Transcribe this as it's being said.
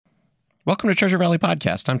Welcome to Treasure Valley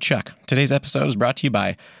Podcast. I'm Chuck. Today's episode is brought to you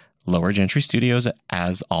by Lower Gentry Studios,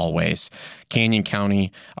 as always. Canyon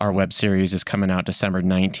County, our web series, is coming out December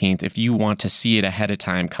 19th. If you want to see it ahead of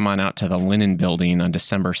time, come on out to the Linen Building on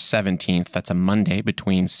December 17th. That's a Monday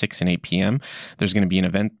between 6 and 8 p.m. There's going to be an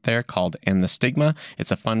event there called End the Stigma.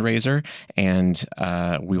 It's a fundraiser, and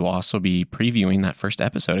we will also be previewing that first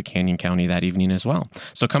episode of Canyon County that evening as well.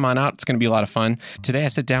 So come on out. It's going to be a lot of fun. Today I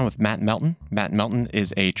sit down with Matt Melton. Matt Melton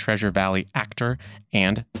is a Treasure Valley actor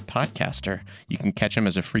and podcaster. You can catch him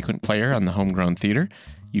as a frequent player on the Homegrown Theater.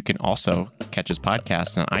 You can also catch his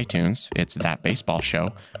podcast on iTunes. It's That Baseball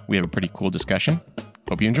Show. We have a pretty cool discussion.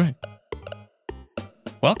 Hope you enjoy.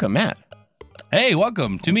 Welcome, Matt. Hey,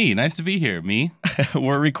 welcome to me. Nice to be here. Me?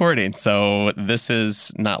 We're recording, so this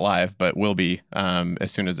is not live, but will be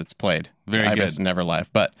as soon as it's played. Very I good. guess never live,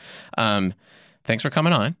 but thanks for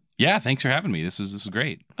coming on. Yeah, thanks for having me. This is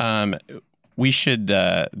great. We should.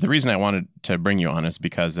 The reason I wanted to bring you on is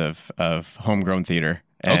because of Homegrown Theater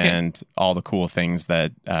and all the cool things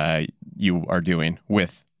that you are doing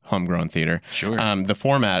with Homegrown Theater. Sure. The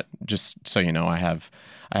format, just so you know, I have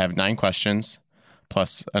 9 questions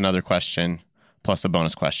plus another question plus a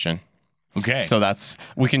bonus question. Okay. So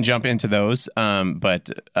we can jump into those. But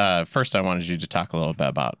first, I wanted you to talk a little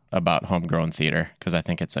bit about Homegrown Theater, because I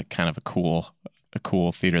think it's a kind of a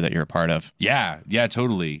cool theater that you're a part of. Yeah,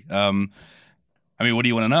 totally. I mean, what do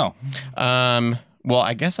you want to know? Well,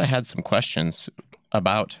 I guess I had some questions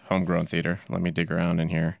about Homegrown Theater. Let me dig around in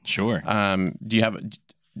here. Sure. Do you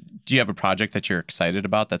have a project that you're excited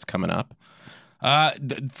about that's coming up?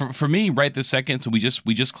 For me, right this second, so we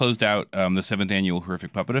just closed out the 7th annual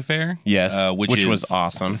Horrific Puppet Affair. Yes, which was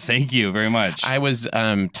awesome. Thank you very much. I was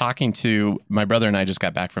talking to my brother, and I just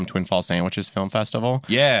got back from Twin Falls Sandwiches Film Festival.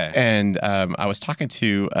 Yeah. And I was talking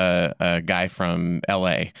to a guy from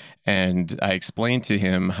LA, and I explained to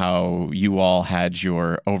him how you all had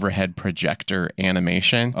your overhead projector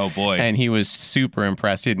animation. Oh, boy. And he was super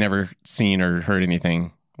impressed. He had never seen or heard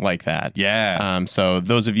anything like that. Yeah. So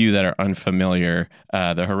those of you that are unfamiliar,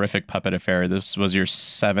 the Horrific Puppet Affair, this was your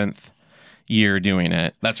 7th year doing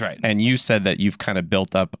it. That's right. And you said that you've kind of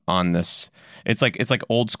built up on this. It's like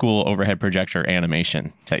old school overhead projector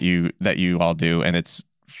animation that you all do, and it's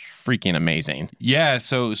freaking amazing. Yeah.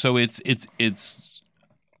 So it's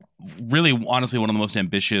really, honestly, one of the most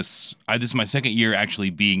ambitious. This is my 2nd year actually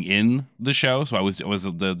being in the show. So I was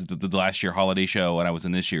the last year holiday show, and I was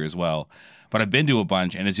in this year as well. But I've been to a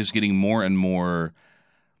bunch, and it's just getting more and more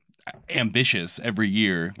ambitious every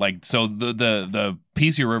year. Like, so the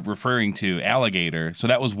piece you're referring to, Alligator, so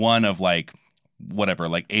that was one of like 8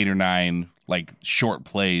 or 9 like short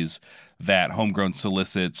plays that Homegrown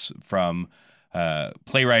solicits from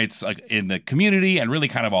playwrights like in the community and really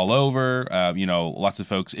kind of all over. Lots of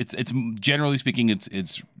folks. It's generally speaking,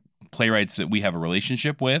 it's playwrights that we have a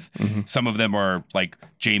relationship with. Mm-hmm. Some of them are like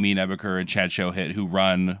Jamie Nebeker and Chad Shohit, who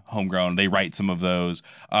run Homegrown. They write some of those.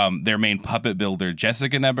 Their main puppet builder,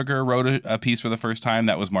 Jessica Nebeker, wrote a piece for the first time.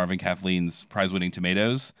 That was Marvin Kathleen's prize-winning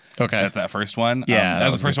Tomatoes. Okay. That's that first one. Yeah. That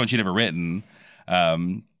was the first one she'd ever written.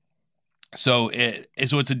 So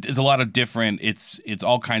it's a lot of different. It's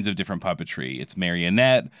all kinds of different puppetry. It's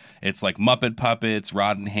marionette. It's like Muppet puppets,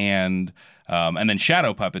 rod in hand, and then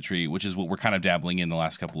shadow puppetry, which is what we're kind of dabbling in the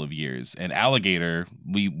last couple of years. And Alligator,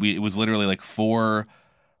 it was literally like 4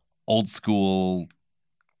 old school,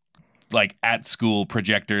 like at school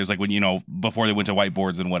projectors, like when before they went to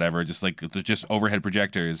whiteboards and whatever, just overhead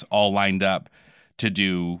projectors all lined up to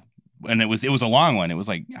do. And it was a long one. It was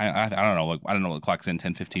like I don't know, I don't know what clocks in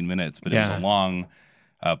 10-15 minutes, but it was a long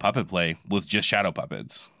puppet play with just shadow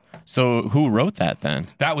puppets. So who wrote that then?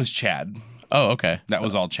 That was Chad. Oh, okay. That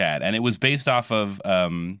was all Chad, and it was based off of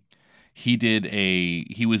he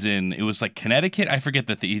was like Connecticut. I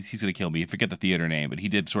forget he's gonna kill me. I forget the theater name, but he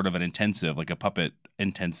did sort of an intensive, like a puppet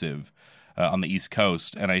intensive on the East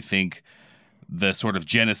Coast, and I think the sort of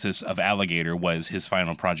genesis of Alligator was his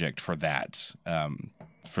final project for that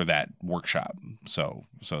workshop. So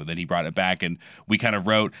then he brought it back, and we kind of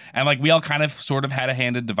wrote, and like we all kind of sort of had a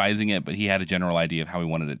hand in devising it, but he had a general idea of how we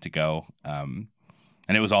wanted it to go.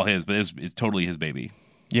 And it was all his, but it's totally his baby.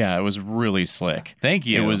 Yeah, it was really slick. Thank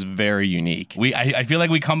you. It was very unique. I feel like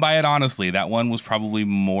we come by it honestly. That one was probably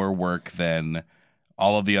more work than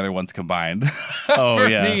all of the other ones combined. Oh, For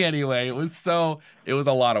yeah. me anyway. It was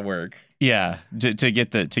a lot of work. Yeah, to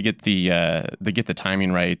get the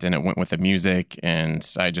timing right, and it went with the music, and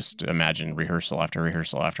I just imagine rehearsal after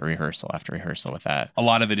rehearsal after rehearsal after rehearsal with that. A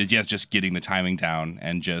lot of it is just getting the timing down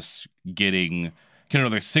and just getting.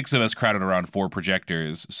 There's 6 of us crowded around 4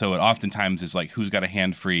 projectors, so it oftentimes is like who's got a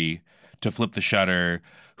hand free to flip the shutter,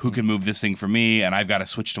 who can move this thing for me, and I've got to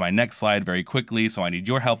switch to my next slide very quickly, so I need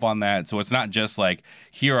your help on that. So it's not just like,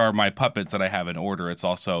 here are my puppets that I have in order. It's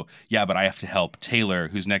also, yeah, but I have to help Taylor,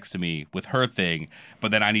 who's next to me, with her thing, but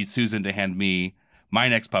then I need Susan to hand me my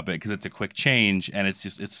next puppet because it's a quick change, and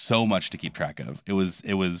it's so much to keep track of. It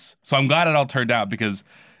was so I'm glad it all turned out, because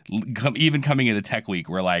even coming into Tech Week,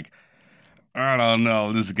 we're like, I don't know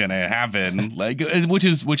if this is gonna happen, like, which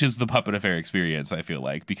is the Puppet Affair experience, I feel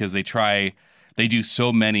like, because they do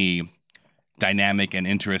so many dynamic and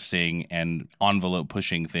interesting and envelope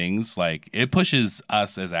pushing things. Like, it pushes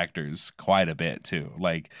us as actors quite a bit too.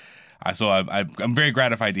 Like, so I'm very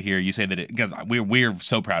gratified to hear you say that because we're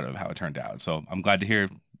so proud of how it turned out. So I'm glad to hear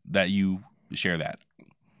that you share that.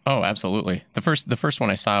 Oh, absolutely. The first one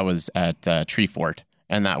I saw was at Treefort,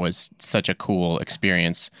 and that was such a cool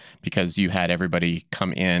experience because you had everybody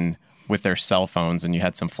come in with their cell phones, and you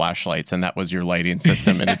had some flashlights, and that was your lighting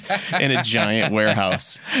system in a giant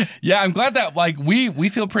warehouse. Yeah, I'm glad that, like, we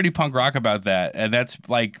feel pretty punk rock about that, and that's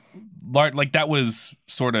like that was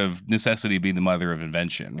sort of necessity being the mother of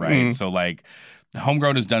invention, right? Mm-hmm. So like,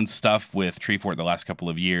 Homegrown has done stuff with Treefort the last couple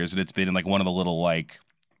of years, and it's been in like one of the little like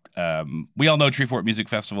we all know Treefort Music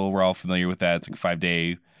Festival. We're all familiar with that. It's like a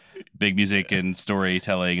 5-day big music and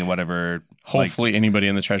storytelling and whatever. Hopefully anybody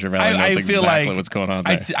in the Treasure Valley knows exactly what's going on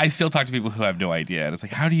there. I still talk to people who have no idea. And it's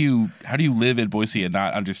like, how do you live in Boise and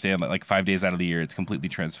not understand that like 5 days out of the year it's completely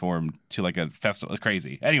transformed to like a festival? It's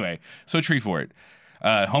crazy. Anyway, so Treefort.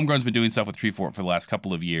 Homegrown's been doing stuff with Treefort for the last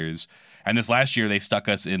couple of years. And this last year they stuck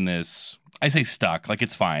us in this, I say stuck, like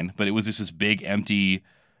it's fine, but it was just this big empty,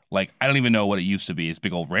 like I don't even know what it used to be. It's a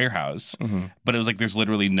big old warehouse. Mm-hmm. But it was like there's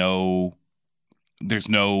literally no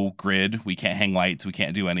grid. We can't hang lights. We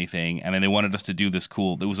can't do anything. And then they wanted us to do this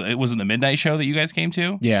cool. It wasn't the midnight show that you guys came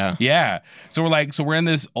to. Yeah. So we're in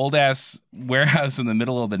this old ass warehouse in the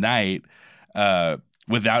middle of the night,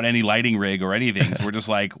 without any lighting rig or anything. So we're just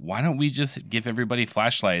like, why don't we just give everybody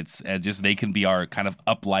flashlights and just they can be our kind of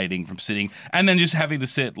up lighting from sitting, and then just having to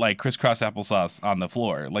sit like crisscross applesauce on the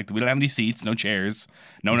floor. Like we don't have any seats, no chairs,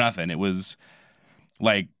 no nothing. It was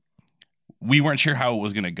like, we weren't sure how it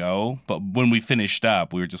was going to go, but when we finished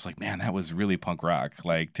up, we were just like, man, that was really punk rock.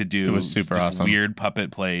 Like to do it was super awesome. Weird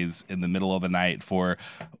puppet plays in the middle of the night for,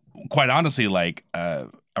 quite honestly, like a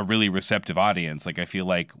really receptive audience. Like I feel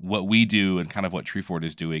like what we do and kind of what Treefort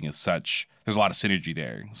is doing is there's a lot of synergy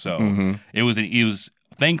there. So mm-hmm. it was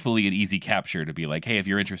thankfully an easy capture to be like, hey, if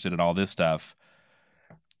you're interested in all this stuff,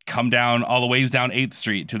 come down all the ways down 8th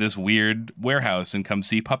Street to this weird warehouse and come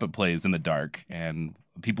see puppet plays in the dark. And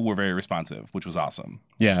people were very responsive, which was awesome.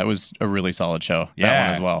 Yeah, it was a really solid show. That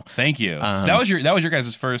one as well. Thank you. That was your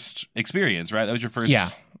guys' first experience, right? That was your first.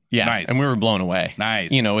 Yeah. Nice. And we were blown away.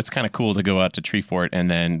 Nice. You know, it's kind of cool to go out to Treefort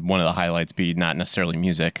and then one of the highlights be not necessarily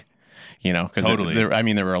music. You know, because totally.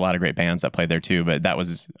 there were a lot of great bands that played there too, but that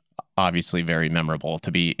was obviously very memorable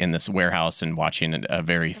to be in this warehouse and watching a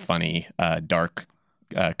very funny, dark,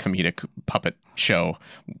 comedic puppet show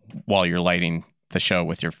while you're lighting the show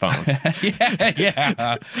with your phone.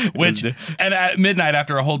 yeah. Which and at midnight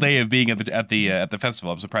after a whole day of being at the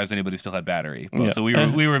festival, I'm surprised anybody still had battery. Yeah. So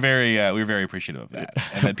we were very appreciative of that,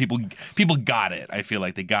 and that people got it. I feel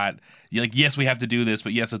like they got like, yes, we have to do this,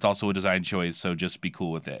 but yes, it's also a design choice. So just be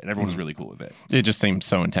cool with it, and everyone was really cool with it. It just seemed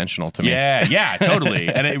so intentional to me. Yeah, totally,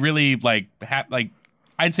 and it really like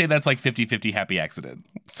I'd say that's like 50-50 happy accident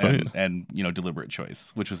and deliberate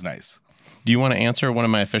choice, which was nice. Do you want to answer one of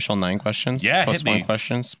my official 9 questions? Yeah, plus hit me. 1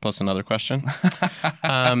 questions, plus another question.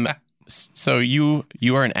 So you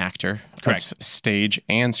are an actor. Correct. Of stage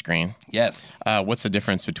and screen. Yes. What's the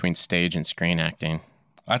difference between stage and screen acting?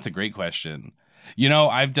 That's a great question.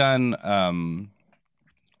 I've done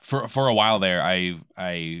for a while there. I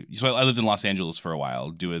lived in Los Angeles for a while,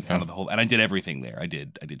 doing kind of the whole, and I did everything there. I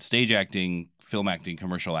did stage acting, film acting,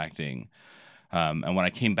 commercial acting, and when I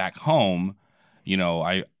came back home,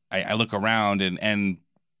 I look around and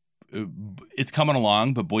it's coming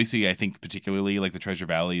along, but Boise, I think particularly like the Treasure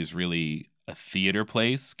Valley, is really a theater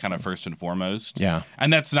place, kind of first and foremost. Yeah.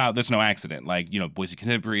 And that's no accident. Like, Boise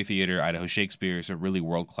Contemporary Theater, Idaho Shakespeare, so really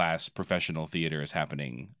world-class professional theater is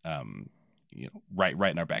happening,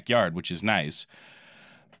 right in our backyard, which is nice.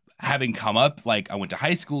 Having come up, like I went to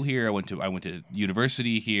high school here, I went to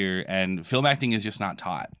university here, and film acting is just not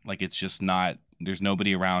taught. Like it's just not, there's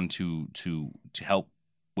nobody around to help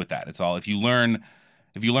with that. It's all, if you learn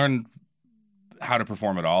how to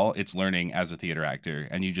perform at all, it's learning as a theater actor,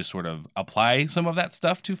 and you just sort of apply some of that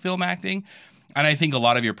stuff to film acting. And I think a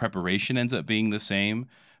lot of your preparation ends up being the same,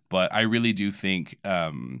 but I really do think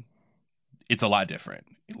it's a lot different.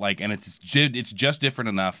 Like, and it's just different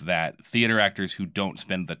enough that theater actors who don't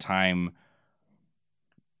spend the time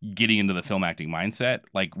getting into the film acting mindset,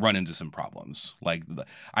 like, run into some problems. Like,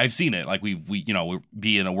 I've seen it. Like, we'll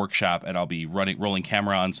be in a workshop and I'll be rolling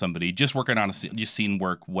camera on somebody, just working on just scene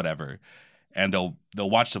work, whatever. And they'll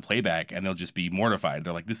watch the playback and they'll just be mortified.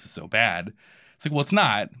 They're like, this is so bad. It's like, well, it's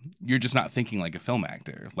not. You're just not thinking like a film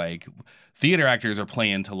actor. Like, theater actors are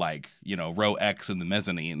playing to, like, row X in the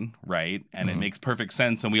mezzanine, right? And it makes perfect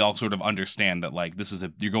sense. And we all sort of understand that, like,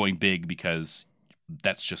 you're going big because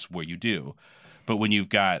that's just what you do. But when you've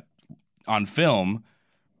got on film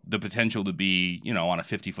the potential to be, on a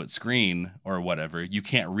 50-foot screen or whatever, you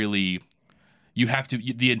can't really. You have to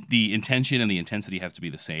the intention and the intensity has to be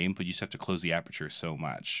the same, but you just have to close the aperture so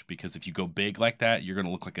much, because if you go big like that, you're going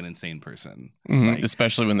to look like an insane person. Like,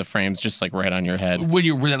 especially when the frame's just like right on your head. When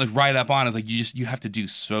you're right up on, it's like you have to do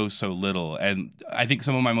so little. And I think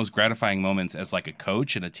some of my most gratifying moments as like a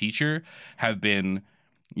coach and a teacher have been,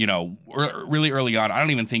 really early on. I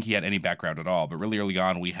don't even think he had any background at all, but really early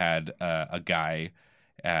on we had a guy,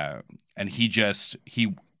 and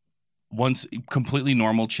he. Once completely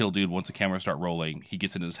normal, chill dude, once the cameras start rolling, he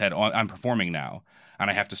gets in his head, I'm performing now, and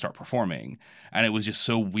I have to start performing. And it was just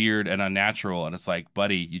so weird and unnatural. And it's like,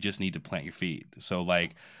 buddy, you just need to plant your feet. So,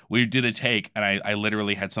 like, we did a take, and I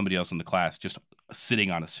literally had somebody else in the class just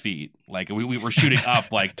sitting on his feet. Like, we were shooting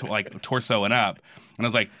up, like torso and up. And I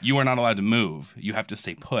was like, you are not allowed to move. You have to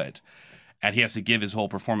stay put. And he has to give his whole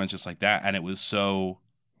performance just like that. And it was so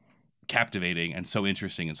captivating and so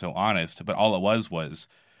interesting and so honest. But all it was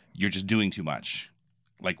you're just doing too much.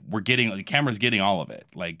 Like, the camera's getting all of it.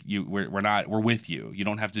 Like, we're with you. You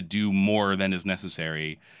don't have to do more than is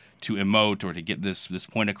necessary to emote or to get this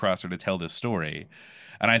point across or to tell this story.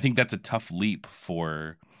 And I think that's a tough leap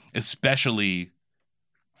for especially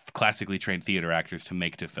classically trained theater actors to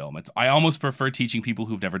make to film. I almost prefer teaching people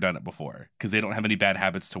who've never done it before, because they don't have any bad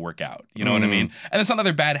habits to work out. You know what I mean? And it's not that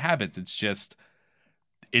they're bad habits.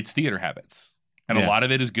 It's theater habits. And a lot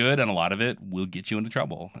of it is good, and a lot of it will get you into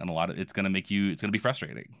trouble, and a lot of it's going to be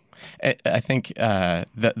frustrating. I think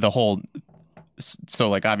the whole, so,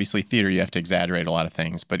 like, obviously theater, you have to exaggerate a lot of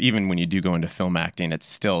things, but even when you do go into film acting,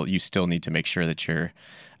 you still need to make sure that you're.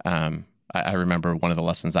 I remember one of the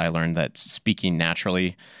lessons I learned, that speaking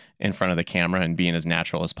naturally in front of the camera and being as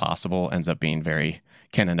natural as possible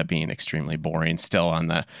can end up being extremely boring still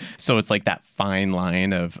so it's like that fine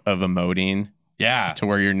line of emoting. Yeah. To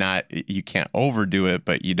where you can't overdo it,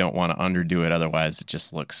 but you don't want to underdo it. Otherwise, it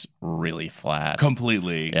just looks really flat.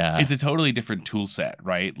 Completely. Yeah. It's a totally different tool set,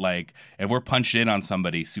 right? Like, if we're punched in on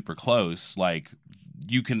somebody super close, like,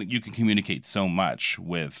 you can communicate so much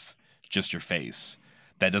with just your face.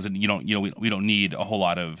 That doesn't, we don't need a whole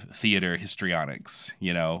lot of theater histrionics,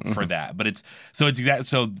 for that. But so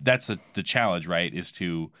that's the challenge, right? Is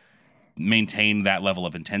to maintain that level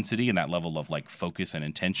of intensity and that level of, like, focus and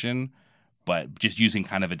intention, but just using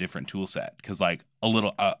kind of a different tool set. Because, like,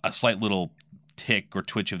 a slight little tick or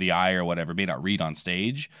twitch of the eye or whatever may not read on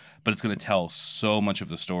stage, but it's going to tell so much of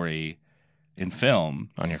the story in film.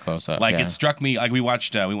 On your close-up, like, it struck me, like, we went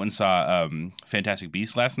and saw Fantastic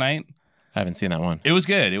Beasts last night. I haven't seen that one. It was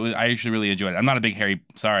good. I actually really enjoyed it. I'm not a big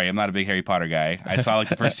Harry Potter guy. I saw, like,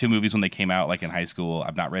 the first two movies when they came out, like, in high school.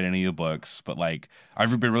 I've not read any of the books, but, like,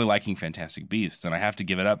 I've been really liking Fantastic Beasts, and I have to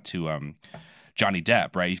give it up to Johnny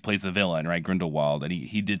Depp, right? He plays the villain, right? Grindelwald. And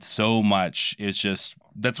he did so much. It's just,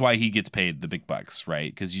 that's why he gets paid the big bucks,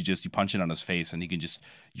 right? Because you punch it on his face, and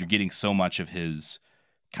you're getting so much of his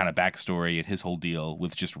kind of backstory and his whole deal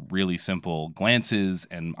with just really simple glances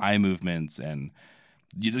and eye movements. And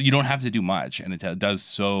you don't have to do much, and it does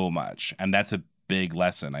so much. And that's a big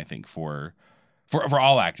lesson, I think, for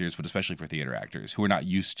all actors, but especially for theater actors who are not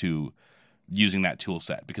used to using that tool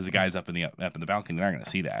set, because the guys up in the balcony, they're not going to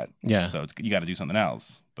see that. Yeah. So you got to do something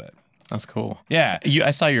else. But that's cool. Yeah.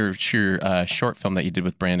 I saw your short film that you did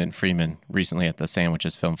with Brandon Freeman recently at the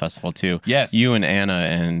Sandwiches Film Festival too. Yes. You and Anna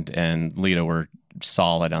and Lita were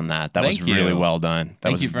solid on that. That was really well done.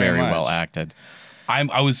 That was very well acted.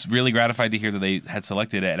 I was really gratified to hear that they had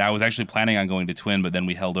selected it, and I was actually planning on going to Twin, but then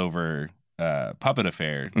we held over Puppet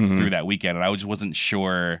Affair through that weekend, and I just wasn't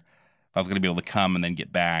sure I was going to be able to come and then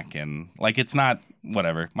get back. And, like, it's not,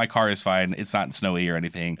 whatever. My car is fine. It's not snowy or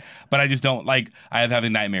anything. But I just don't, like, I have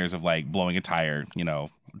having nightmares of, like, blowing a tire,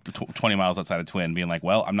 20 miles outside of Twin, being like,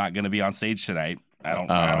 well, I'm not going to be on stage tonight. I don't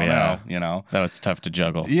know, That was tough to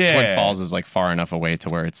juggle. Yeah. Twin Falls is, like, far enough away to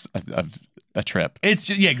where it's a trip. It's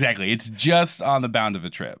exactly. It's just on the bound of a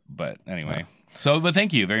trip. But anyway. So, but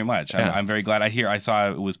thank you very much. Yeah. I'm very glad. I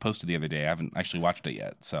saw it was posted the other day. I haven't actually watched it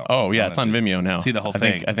yet. So. Oh yeah, it's on Vimeo now. See the whole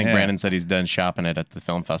thing. I think Yeah. Brandon said he's done shopping it at the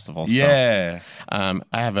film festival. So. Yeah. I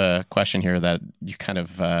have a question here that you kind of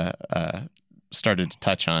started to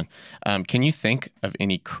touch on. Can you think of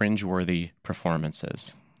any cringeworthy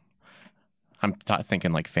performances? I'm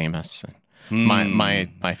thinking like famous.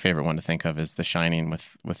 My favorite one to think of is The Shining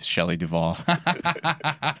with Shelley Duvall.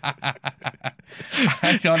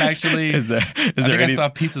 I don't actually. Is there I saw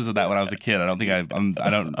pieces of that when I was a kid. I don't think I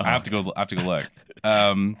have to go look.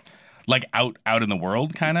 Like out in the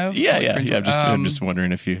world, kind of. Yeah. I'm just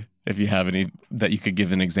wondering if you have any that you could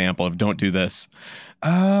give an example of. Don't do this.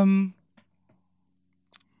 That's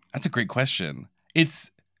a great question.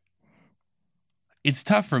 It's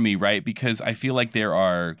tough for me, right? Because I feel like there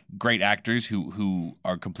are great actors who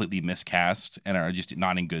are completely miscast and are just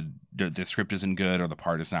not in good. The script isn't good or the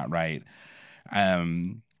part is not right.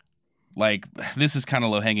 Like this is kind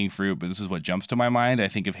of low hanging fruit, but this is what jumps to my mind. I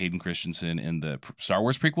think of Hayden Christensen in the Star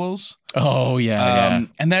Wars prequels. Oh yeah.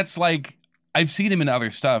 And that's like I've seen him in other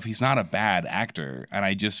stuff. He's not a bad actor, and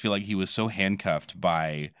I just feel like he was so handcuffed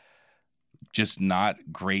by just not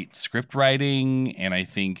great script writing. And I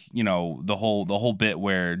think, the whole bit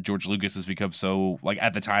where George Lucas has become so, like,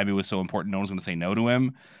 at the time it was so important no one's going to say no to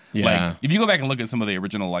him. Yeah. Like, if you go back and look at some of the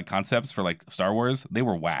original, like, concepts for, like, Star Wars, they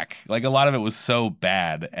were whack. Like, a lot of it was so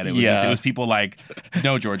bad, and it was it was people like,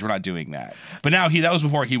 no, George, we're not doing that. But now that was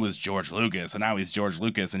before he was George Lucas, and now he's George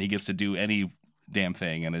Lucas, and he gets to do any damn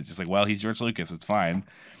thing, and it's just like, well, he's George Lucas, it's fine.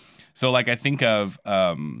 So, like, I think of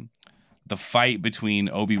the fight between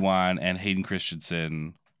Obi-Wan and Hayden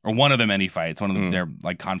Christensen, or one of them, any fights, one of them, their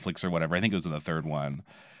like conflicts or whatever. I think it was in the third one.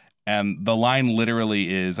 And the line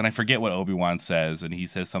literally is, and I forget what Obi-Wan says, and he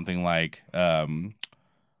says something like,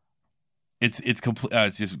 it's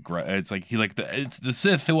like, he's like, it's the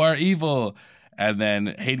Sith who are evil. And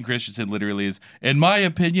then Hayden Christensen literally is, in my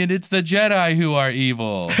opinion, it's the Jedi who are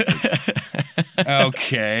evil.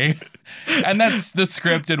 Okay. And that's the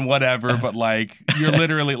script and whatever, but like you're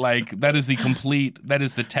literally like that is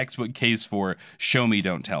the textbook case for show me,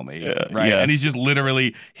 don't tell me. Right. Yes. And he's just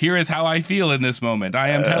literally, here is how I feel in this moment. I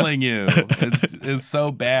am telling you. It's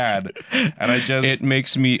so bad. And it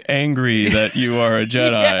makes me angry that you are a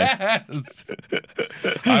Jedi. Yes.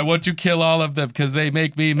 I want to kill all of them because they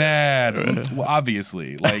make me mad. Well,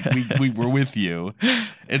 obviously. Like we were with you.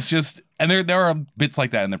 It's just, and there are bits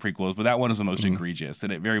like that in the prequels, but that one is the most egregious,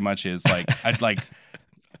 and it very much is like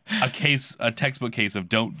a textbook case of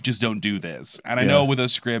don't do this. And I know with a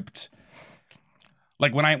script,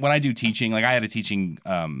 like when I do teaching, like I had a teaching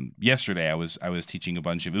yesterday. I was teaching it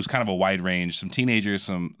was kind of a wide range, some teenagers,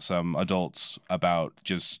 some adults, about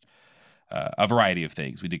just a variety of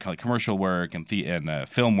things. We did like commercial work and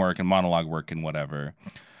film work and monologue work and whatever,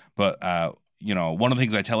 but. One of the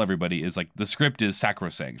things I tell everybody is like the script is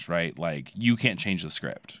sacrosanct, right? Like you can't change the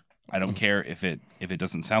script. I don't care if it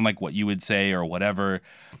doesn't sound like what you would say or whatever.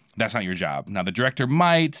 That's not your job. Now the director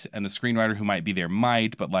might, and the screenwriter who might be there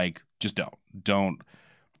might, but like just don't.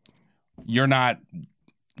 You're not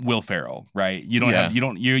Will Ferrell, right? You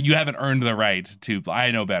haven't earned the right to. I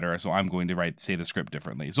know better, so I'm going to say the script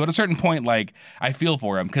differently. So at a certain point, like I feel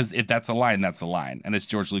for him because if that's a line, that's a line, and it's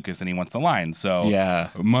George Lucas and he wants the line. So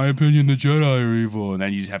in my opinion, the Jedi are evil, and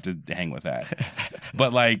then you just have to hang with that.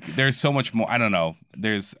 But like, there's so much more. I don't know.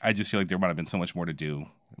 I just feel like there might have been so much more to do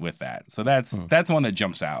with that. So that's the one that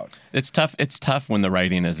jumps out. It's tough. It's tough when the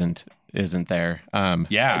writing isn't there.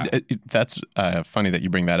 That's funny that you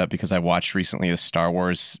bring that up because I watched recently a Star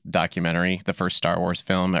Wars documentary, the first Star Wars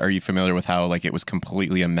film. Are you familiar with how like it was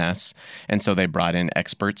completely a mess, and so they brought in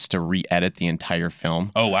experts to re-edit the entire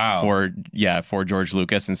film? Oh wow! For George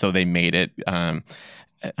Lucas, and so they made it.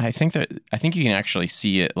 I think you can actually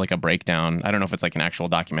see it like a breakdown. I don't know if it's like an actual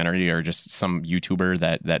documentary or just some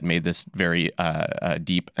YouTuber that made this very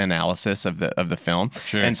deep analysis of the film.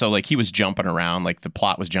 Sure. And so like he was jumping around, like the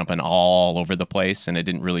plot was jumping all over the place, and it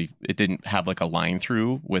didn't have like a line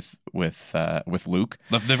through with Luke.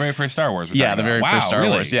 The very first Star Wars. The very first Star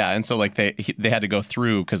really? Wars. Yeah, and so like they had to go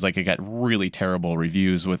through because like it got really terrible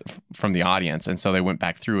reviews from the audience, and so they went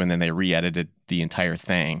back through and then they re-edited the entire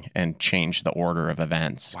thing and changed the order of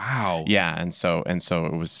events. Wow. Yeah, and so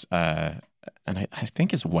it was, and I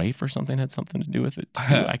think his wife or something had something to do with it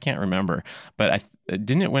too. I can't remember, but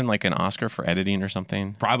didn't it win like an Oscar for editing or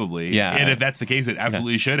something? Probably. Yeah. And if that's the case, it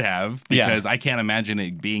absolutely should have, because I can't imagine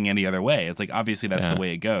it being any other way. It's like obviously that's the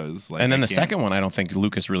way it goes. Like, and then the second one, I don't think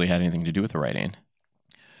Lucas really had anything to do with the writing.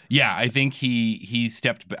 Yeah, I think he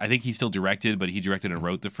stepped. I think he still directed, but he directed and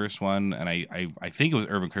wrote the first one, and I think it was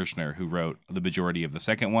Irvin Kershner who wrote the majority of the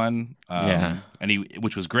second one. And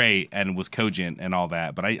which was great and was cogent and all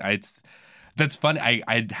that. But that's funny.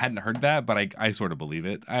 I hadn't heard that, but I sort of believe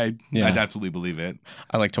it. I'd absolutely believe it.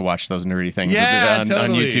 I like to watch those nerdy things on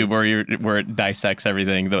totally. YouTube where it dissects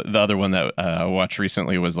everything. The other one that I watched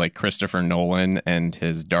recently was like Christopher Nolan and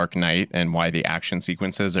his Dark Knight and why the action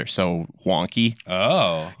sequences are so wonky.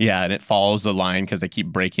 Oh. Yeah, and it follows the line because they keep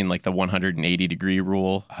breaking like the 180-degree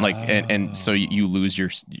rule. Like and so you lose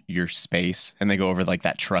your space, and they go over like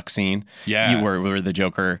that truck scene. Yeah. Where the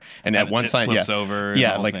Joker and at one side flips over.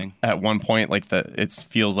 Yeah, like at one point like it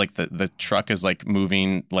feels like the truck is like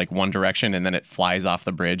moving like one direction and then it flies off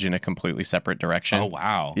the bridge in a completely separate direction. Oh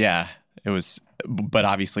wow. Yeah, it was. But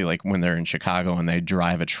obviously, like when they're in Chicago and they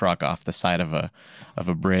drive a truck off the side of a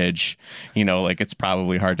bridge, like it's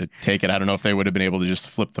probably hard to take it. I don't know if they would have been able to just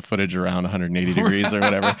flip the footage around 180 degrees or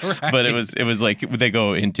whatever. Right. But it was like they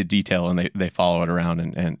go into detail and they follow it around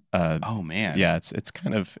and oh man, yeah, it's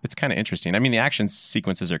kind of interesting. I mean, the action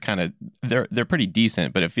sequences are they're pretty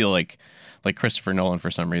decent, but it feel like Christopher Nolan for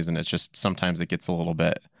some reason it's just sometimes it gets a little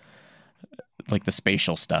bit. Like the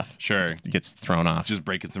spatial stuff sure gets thrown off. Just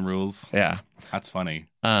breaking some rules. Yeah. That's funny.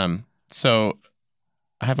 So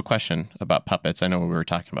I have a question about puppets. I know we were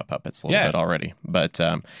talking about puppets a little bit already, but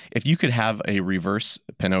if you could have a reverse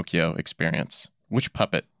Pinocchio experience, which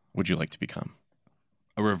puppet would you like to become?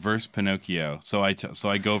 A reverse Pinocchio. So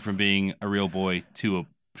I go from being a real boy to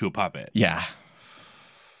a puppet. Yeah.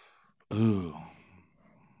 Ooh.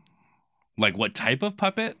 Like what type of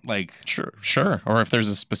puppet? Like sure. Or if there's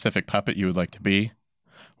a specific puppet you would like to be,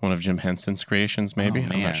 one of Jim Henson's creations, maybe.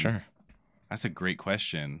 Oh, I'm not sure. That's a great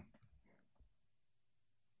question.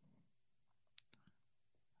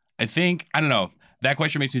 I don't know. That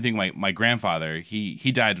question makes me think my grandfather.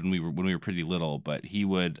 He died when we were pretty little, but he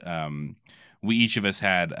would. We each of us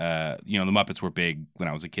had. The Muppets were big when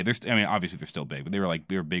I was a kid. Obviously they're still big, but they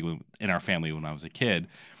were big in our family when I was a kid,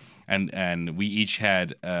 and we each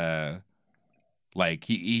had. Like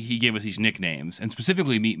he gave us these nicknames, and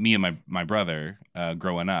specifically me and my brother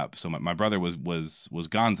growing up. So my brother was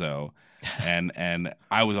Gonzo, and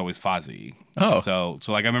I was always Fozzie. Oh, so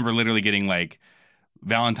like I remember literally getting like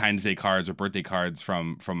Valentine's Day cards or birthday cards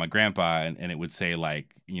from my grandpa, and it would say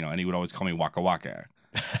like and he would always call me Waka Waka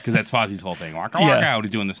because that's Fozzie's whole thing. Waka Waka when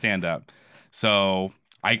he's doing the stand up. So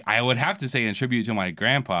I would have to say in tribute to my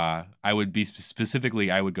grandpa, I would be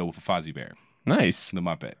specifically I would go with a Fozzie Bear. Nice, the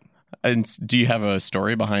Muppet. And do you have a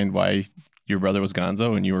story behind why your brother was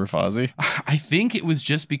Gonzo and you were Fozzie? I think it was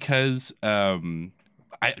just because,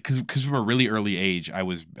 because from a really early age, I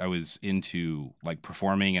was into like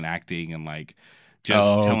performing and acting and like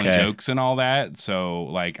just telling jokes and all that. So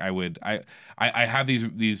like I have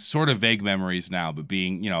these sort of vague memories now, but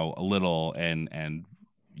being a little and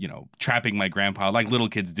trapping my grandpa like little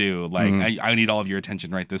kids do. Like, I need all of your attention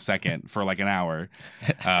right this second for like an hour.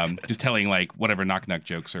 Just telling like whatever knock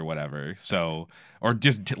jokes or whatever. So, or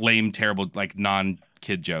just lame, terrible, like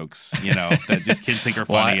non-kid jokes, that just kids think are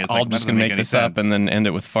funny. I'll just going to make this up and then end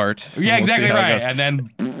it with fart. Yeah, exactly right. And then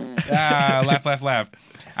laugh.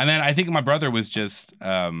 And then I think my brother was just,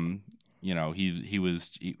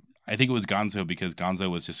 I think it was Gonzo because Gonzo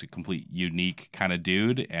was just a complete unique kind of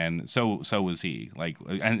dude, and so was he. Like,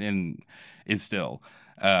 and is still,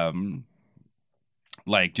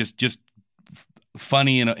 like just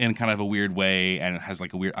funny in kind of a weird way, and has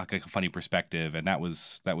like a funny perspective, and that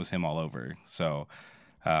was him all over. So,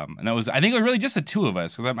 and that was I think it was really just the two of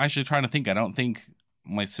us because I'm actually trying to think. I don't think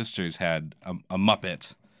my sisters had a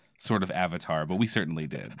Muppet sort of avatar, but we certainly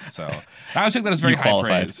did. So I was thinking that was very high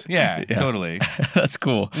praise. Yeah, totally. That's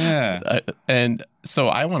cool. Yeah. And so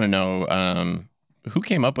I want to know who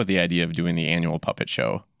came up with the idea of doing the annual puppet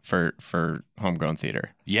show for Homegrown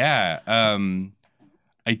Theater? Yeah.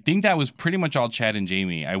 I think that was pretty much all Chad and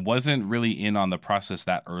Jamie. I wasn't really in on the process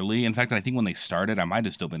that early. In fact, I think when they started, I might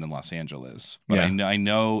have still been in Los Angeles. But I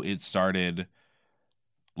know it started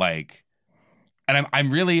like... And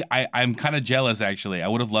I'm kind of jealous, actually. I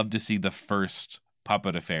would have loved to see the first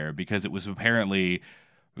puppet affair because it was apparently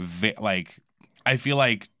I feel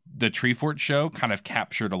like the Treefort show kind of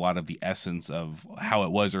captured a lot of the essence of how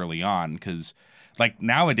it was early on. Because like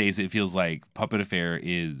nowadays, it feels like Puppet Affair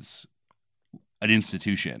is an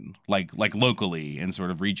institution, like locally and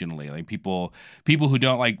sort of regionally. Like people who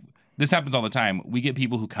don't like this happens all the time. We get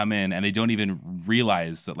people who come in and they don't even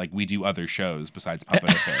realize that like we do other shows besides Puppet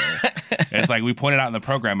Affair. It's like we pointed out in the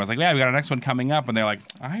program. I was like, yeah, we got our next one coming up, and they're like,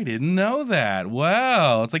 I didn't know that.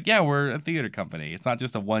 Well, it's like, yeah, we're a theater company. It's not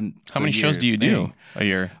just a one. How many shows do you do a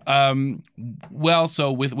year? Well,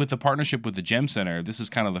 so with the partnership with the Gem Center, this is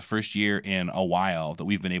kind of the first year in a while that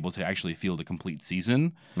we've been able to actually field a complete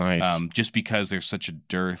season. Nice. Just because there's such a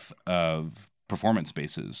dearth of performance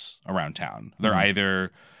spaces around town. They're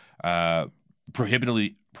either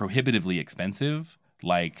prohibitively expensive.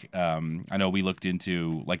 Like I know we looked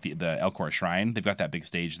into like the Elcor Shrine. They've got that big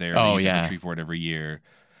stage there. Oh, they use yeah. a tree for it every year.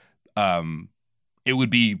 It would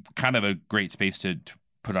be kind of a great space to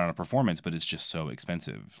put on a performance, but it's just so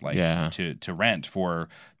expensive. Like to rent for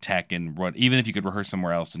tech and even if you could rehearse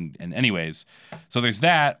somewhere else. And anyways, so there's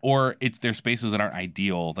that, or their spaces that aren't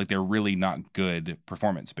ideal. Like they're really not good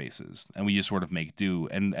performance spaces, and we just sort of make do.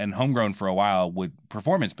 And Homegrown for a while would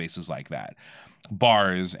performance spaces like that.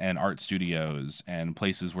 Bars and art studios and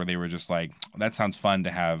places where they were just like, that sounds fun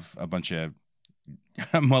to have a bunch of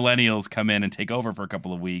millennials come in and take over for a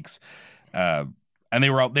couple of weeks. And they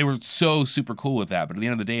were so super cool with that. But at the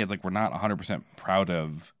end of the day, it's like we're not 100% proud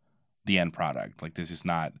of the end product. Like there's just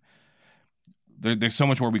not there's so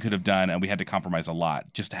much more we could have done, and we had to compromise a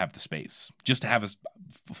lot just to have the space, just to have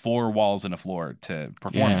 4 walls and a floor to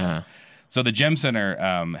perform. Yeah. So the Gem Center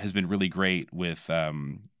has been really great with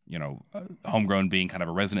Homegrown being kind of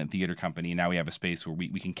a resident theater company. Now we have a space where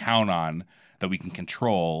we can count on that we can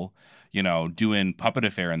control. Doing Puppet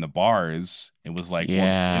Affair in the bars, it was like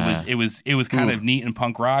it was kind of neat and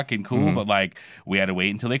punk rock and cool, but like we had to wait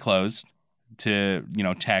until they closed to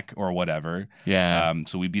tech or whatever. Yeah.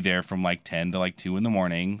 So we'd be there from like 10 to like 2 in the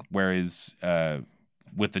morning. Whereas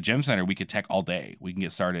with the Gem Center, we could tech all day. We can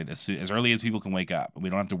get started as early as people can wake up. We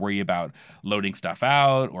don't have to worry about loading stuff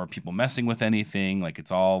out or people messing with anything. Like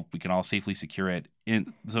we can all safely secure it.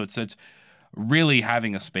 So it's really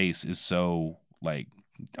having a space is so like,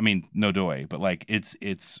 I mean, no doy, but like it's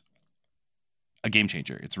a game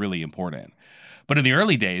changer. It's really important. But in the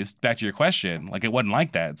early days, back to your question, like it wasn't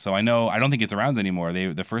like that. So I don't think it's around anymore.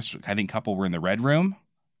 The first I think couple were in the Red Room.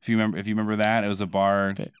 If you remember that, it was a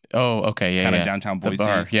bar. Oh, okay, yeah, kind of downtown Boise. The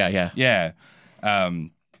bar, yeah.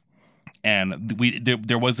 And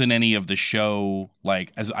there wasn't any of the show,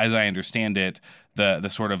 like as I understand it, the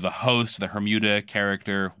sort of the host, the Hermuda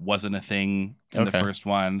character wasn't a thing in the first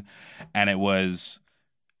one, and it was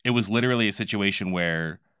literally a situation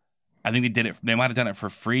where I think they might have done it for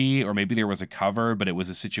free, or maybe there was a cover, but it was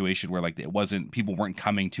a situation where like people weren't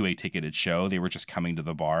coming to a ticketed show, they were just coming to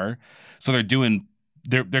the bar. So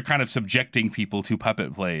they're kind of subjecting people to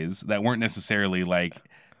puppet plays that weren't necessarily like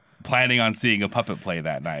planning on seeing a puppet play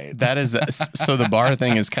that night. That is so the bar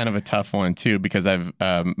thing is kind of a tough one too, because I've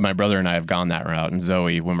my brother and I have gone that route, and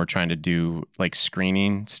Zoe, when we're trying to do like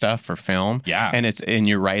screening stuff for film. Yeah. And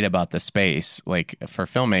you're right about the space. Like for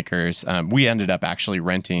filmmakers, we ended up actually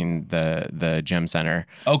renting the Gem Center.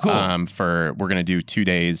 Oh, cool. We're gonna do 2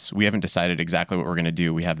 days. We haven't decided exactly what we're gonna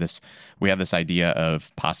do. We have this idea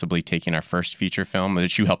of possibly taking our first feature film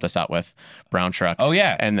that you helped us out with, Brown Truck. Oh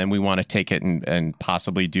yeah. And then we want to take it and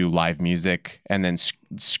possibly do live music and then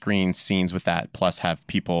screen scenes with that, plus have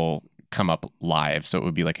people come up live, so it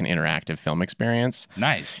would be like an interactive film experience.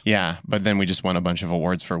 Nice. Yeah, but then we just won a bunch of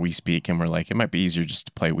awards for We Speak, and we're like, it might be easier just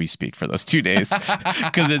to play We Speak for those 2 days,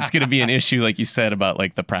 because it's going to be an issue, like you said, about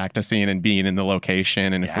like the practicing and being in the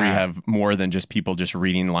location, and if we have more than just people just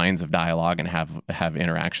reading lines of dialogue and have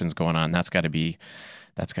interactions going on, that's got to be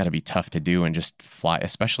tough to do and just fly.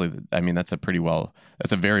 Especially, I mean, that's a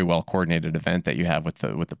very well coordinated event that you have with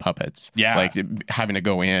the puppets. Yeah, like having to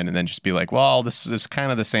go in and then just be like, well, this is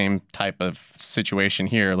kind of the same type of situation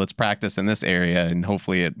here. Let's practice in this area and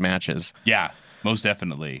hopefully it matches. Yeah, most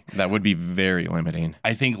definitely. That would be very limiting.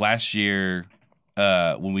 I think last year,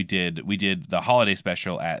 when we did the holiday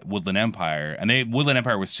special at Woodland Empire, and Woodland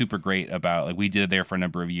Empire was super great about, like, we did it there for a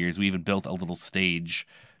number of years. We even built a little stage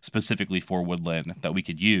specifically for Woodland that we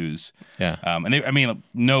could use. Yeah. And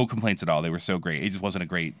no complaints at all. They were so great. It just wasn't a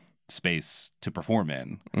great space to perform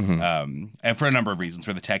in. Mm-hmm. And for a number of reasons,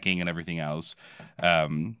 for the teching and everything else.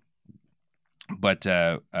 But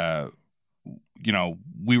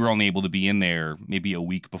we were only able to be in there maybe a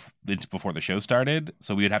week before the show started.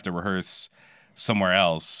 So we would have to rehearse somewhere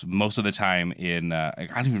else, most of the time in I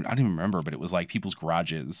don't even remember, but it was like people's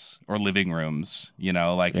garages or living rooms, there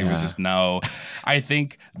was just I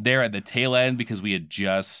think there at the tail end, because we had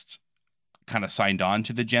just kind of signed on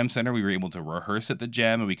to the Gem Center, we were able to rehearse at the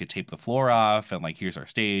Gem, and we could tape the floor off and like, here's our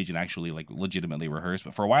stage, and actually like legitimately rehearse.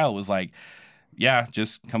 But for a while it was like yeah,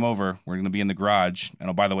 just come over. We're going to be in the garage. And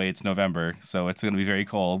oh, by the way, it's November, so it's going to be very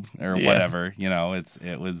cold or whatever. You know,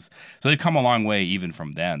 it was. So they've come a long way even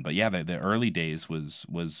from then. But yeah, the early days was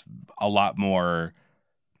a lot more.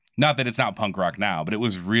 Not that it's not punk rock now, but it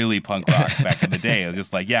was really punk rock back in the day. It was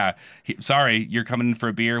just like, yeah, sorry, you're coming in for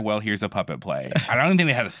a beer. Well, here's a puppet play. I don't think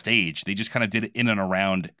they had a stage. They just kind of did it in and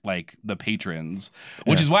around like the patrons,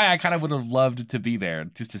 which is why I kind of would have loved to be there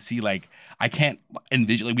just to see like, I can't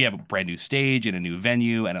envision, like we have a brand new stage and a new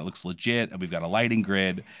venue and it looks legit and we've got a lighting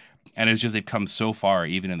grid. And it's just, they've come so far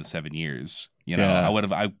even in the 7 years. You know,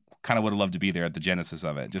 I kind of would have loved to be there at the genesis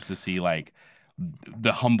of it just to see like,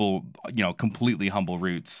 the humble, you know, completely humble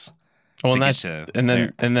roots. Well, and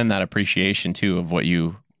then that appreciation too of what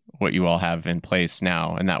you all have in place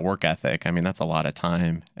now and that work ethic. I mean, that's a lot of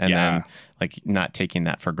time, and then like not taking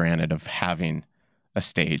that for granted of having a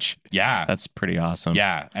stage. Yeah, that's pretty awesome.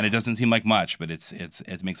 Yeah, and it doesn't seem like much, but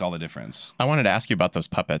it makes all the difference. I wanted to ask you about those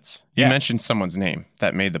puppets. You mentioned someone's name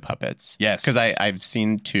that made the puppets. Yes, because I've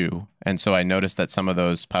seen 2, and so I noticed that some of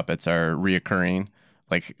those puppets are reoccurring.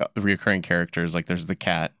 Like reoccurring characters, like there's the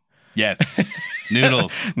cat. Yes,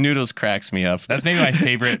 Noodles. Noodles cracks me up. That's maybe my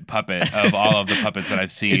favorite puppet of all of the puppets that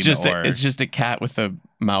I've seen. It's just a cat with a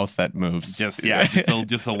mouth that moves. Just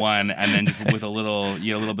the one, and then just with a little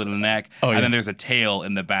bit of the neck, and then there's a tail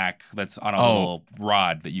in the back that's on a little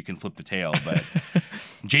rod that you can flip the tail. But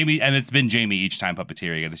Jamie, and it's been Jamie each time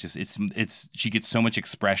puppeteering. It's she gets so much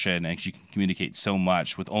expression and she can communicate so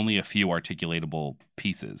much with only a few articulatable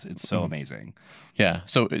pieces. It's so amazing. Yeah.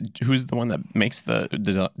 So who's the one that makes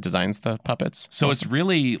designs the puppets? So it's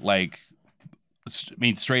really like, I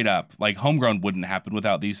mean, straight up, like Homegrown wouldn't happen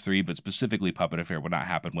without these 3, but specifically Puppet Affair would not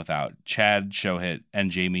happen without Chad Shohit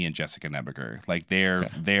and Jamie and Jessica Nebeker. Like they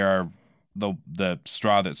are the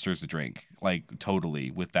straw that stirs the drink, like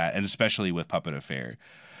totally with that, and especially with Puppet Affair.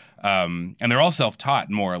 And they're all self-taught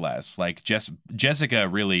more or less. Like Jessica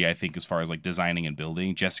really, I think, as far as like designing and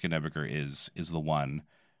building, Jessica Nebeker is the one,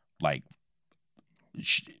 like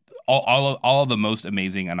all of the most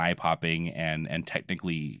amazing and eye-popping and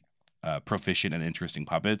technically proficient and interesting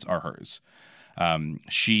puppets are hers.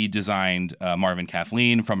 She designed Marvin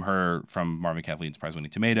Kathleen from Marvin Kathleen's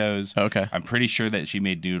Prize-Winning Tomatoes. Okay. I'm pretty sure that she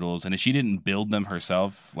made Noodles, and if she didn't build them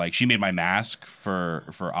herself, like she made my mask for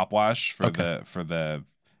Opwash for the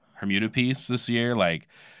Hermuda piece this year, like,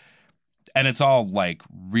 and it's all like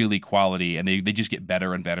really quality, and they just get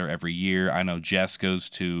better and better every year. I know Jess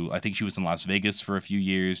I think she was in Las Vegas for a few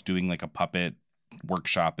years doing like a puppet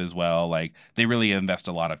workshop as well. Like they really invest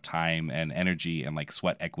a lot of time and energy and like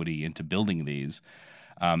sweat equity into building these.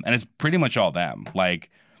 And it's pretty much all them. Like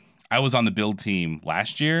I was on the build team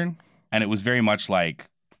last year, and it was very much like,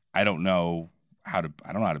 I don't know how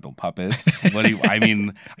to build puppets. I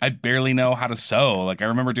mean, I barely know how to sew. Like I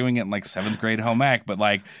remember doing it in like 7th grade home ec, but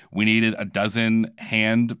like we needed a dozen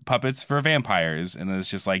hand puppets for vampires. And it's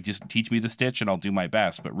just like, just teach me the stitch and I'll do my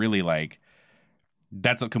best. But really like,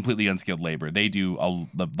 that's a completely unskilled labor. They do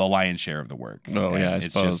the lion's share of the work. Oh yeah, I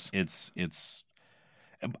suppose. It's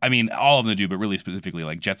I mean, all of them do, but really specifically,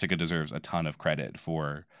 like Jessica deserves a ton of credit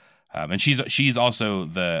for, and she's also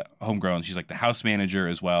the Homegrown. She's like the house manager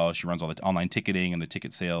as well. She runs all the online ticketing and the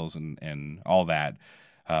ticket sales and all that.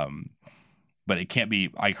 But it can't be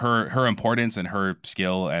like her importance and her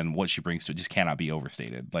skill and what she brings to it just cannot be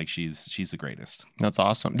overstated. Like she's the greatest. That's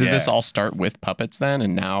awesome. Did this all start with puppets then,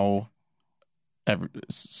 and now?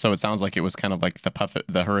 So it sounds like it was kind of like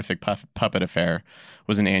the horrific puppet affair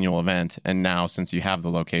was an annual event, and now since you have the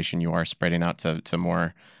location, you are spreading out to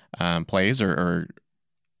more plays, or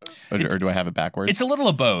do I have it backwards? It's a little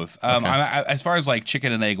of both. Okay. As far as like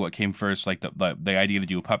chicken and egg, what came first, like the idea to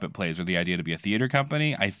do puppet plays or the idea to be a theater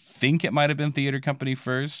company? I think it might have been theater company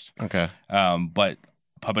first. Okay. But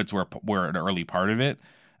puppets were an early part of it.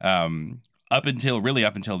 Up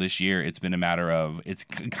until this year, it's been a matter of it's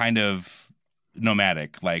kind of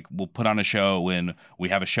nomadic. Like we'll put on a show when we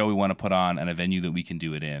have a show we want to put on and a venue that we can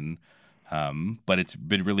do it in. But it's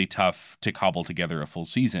been really tough to cobble together a full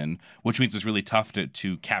season, which means it's really tough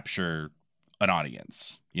to capture an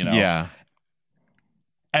audience, you know? Yeah.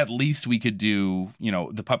 At least we could do,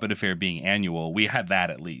 the Puppet Affair being annual. We had that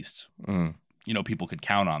at least. People could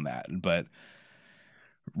count on that. But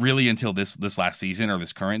really until this last season or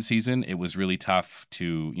this current season, it was really tough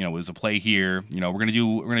to, it was a play here. We're going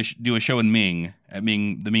to do a show in Ming at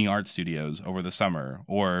the Ming Art Studios over the summer,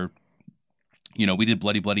 or we did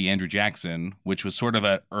Bloody Bloody Andrew Jackson, which was sort of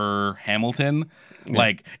a Hamilton. Yeah.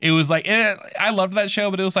 Like it was like I loved that show,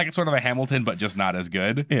 but it was like sort of a Hamilton, but just not as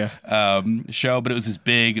good. Yeah. Show, but it was this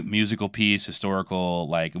big musical piece, historical.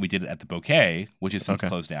 Like we did it at the Bouquet, which is since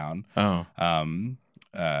closed down. Oh.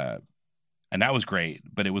 And that was great,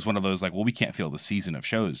 but it was one of those like, well, we can't fill the season of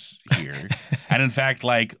shows here. And in fact,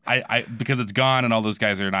 like I because it's gone and all those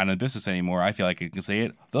guys are not in the business anymore, I feel like I can say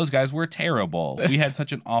it. Those guys were terrible. We had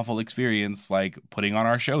such an awful experience like putting on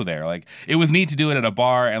our show there. Like it was neat to do it at a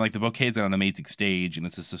bar, and like the Bouquet's on an amazing stage and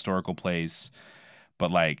it's this historical place.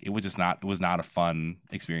 But like it was not a fun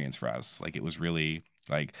experience for us. Like it was really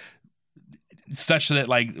like such that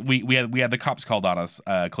like we had the cops called on us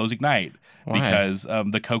closing night. Why? Because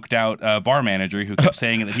the coked out bar manager who kept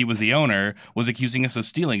saying that he was the owner was accusing us of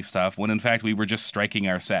stealing stuff when in fact we were just striking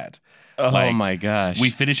our set. Oh Like, my gosh. We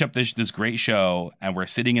finish up this great show and we're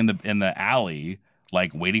sitting in the alley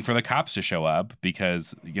like waiting for the cops to show up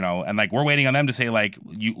because, you know, and like we're waiting on them to say like,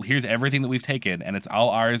 here's everything that we've taken and it's all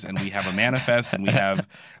ours and we have a manifest and we have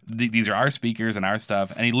these are our speakers and our stuff.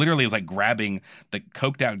 And he literally is like grabbing the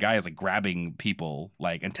coked out guy is like grabbing people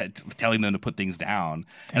like and telling them to put things down.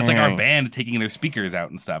 And it's like our band taking their speakers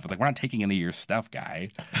out and stuff. It's like, we're not taking any of your stuff, guy.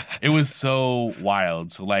 It was so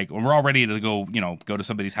wild. So like when we're all ready to go, you know, go to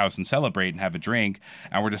somebody's house and celebrate and have a drink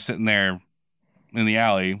and we're just sitting there in the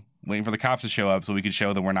alley waiting for the cops to show up so we could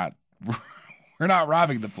show that we're not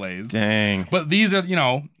robbing the place. Dang. But these are, you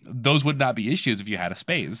know, those would not be issues if you had a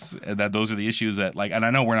space. That those are the issues that like, and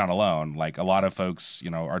I know we're not alone. Like a lot of folks,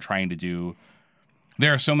 you know, are trying to do.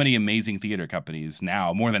 There are so many amazing theater companies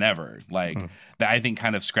now, more than ever. Like that, I think,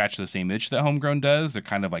 kind of scratch the same itch that Homegrown does. They're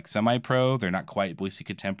kind of like semi-pro. They're not quite Boise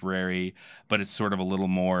Contemporary, but it's sort of a little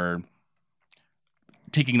more.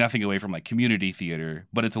 Taking nothing away from like community theater,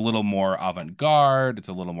 but it's a little more avant-garde. It's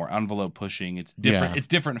a little more envelope pushing. It's different. Yeah. It's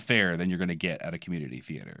different fare than you're going to get at a community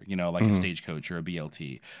theater, you know, like a Stagecoach or a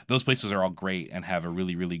BLT. Those places are all great and have a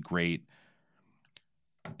really, really great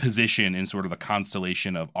position in sort of the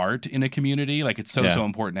constellation of art in a community. Like it's so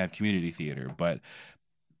important to have community theater, but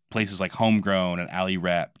places like Homegrown and Alley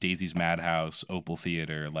Rep, Daisy's Madhouse, Opal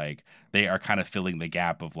Theater, like they are kind of filling the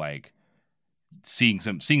gap of like, seeing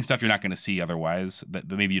stuff you're not going to see otherwise that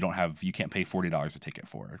maybe you can't pay $40 a ticket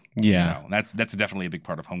for. Yeah. You know? That's definitely a big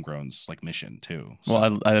part of Homegrown's like mission too. So.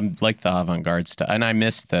 Well, I like the avant-garde stuff, and I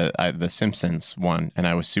missed the Simpsons one, and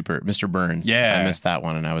I was super Mr. Burns. Yeah, I missed that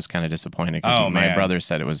one, and I was kind of disappointed because my brother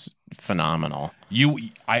said it was phenomenal.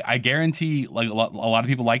 I guarantee like a lot of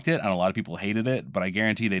people liked it and a lot of people hated it, but I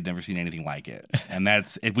guarantee they'd never seen anything like it. And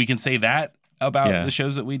that's if we can say that about the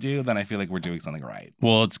shows that we do, then I feel like we're doing something right.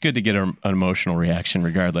 Well, it's good to get an emotional reaction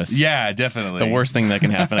regardless. Yeah, definitely. The worst thing that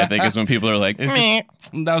can happen, I think, is when people are like, that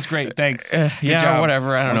was great, thanks. Yeah, job.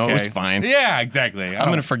 whatever. I don't know. It was fine. Yeah, exactly. I'm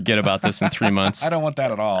going to forget about this in 3 months. I don't want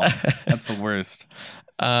that at all. That's the worst.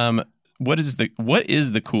 What is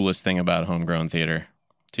the coolest thing about Homegrown Theater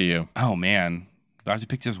to you? Oh, man. Do I have to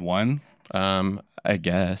pick just one? I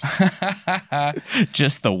guess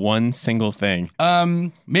just the one single thing.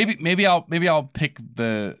 Maybe I'll pick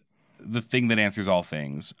the thing that answers all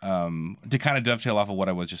things. To kind of dovetail off of what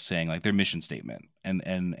I was just saying, like their mission statement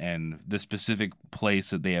and the specific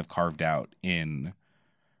place that they have carved out in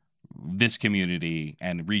this community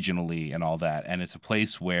and regionally and all that. And it's a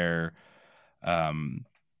place where, I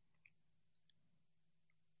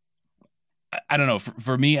don't know,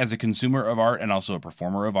 for me as a consumer of art and also a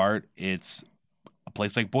performer of art, it's a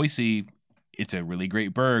place like Boise. It's a really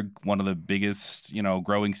great burg, one of the biggest, you know,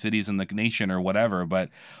 growing cities in the nation or whatever. But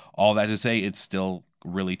all that to say, it's still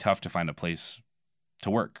really tough to find a place to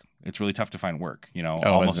work. It's really tough to find work. You know,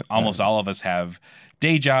 almost all of us have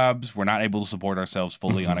day jobs. We're not able to support ourselves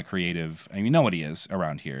fully on a creative. I mean, nobody is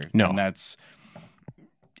around here. No, and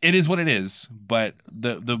it is what it is. But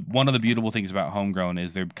the one of the beautiful things about Homegrown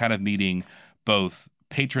is they're kind of meeting both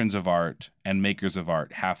patrons of art and makers of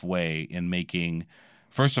art halfway in making,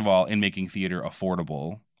 first of all, in making theater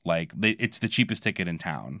affordable. Like it's the cheapest ticket in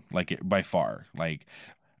town, like by far. Like,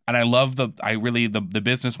 and I love the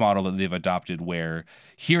business model that they've adopted where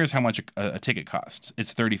here is how much a ticket costs.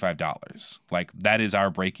 It's $35. Like that is our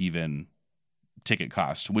break even ticket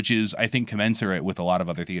cost, which is, I think, commensurate with a lot of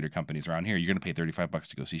other theater companies around here. You're going to pay $35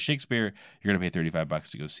 to go see Shakespeare. You're going to pay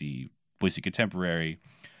 $35 to go see Boise Contemporary.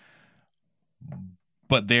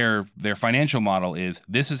 But their financial model is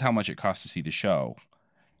this is how much it costs to see the show.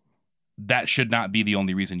 That should not be the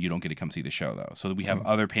only reason you don't get to come see the show, though. So that we have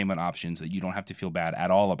other payment options that you don't have to feel bad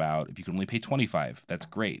at all about. If you can only pay $25, that's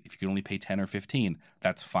great. If you can only pay $10 or $15,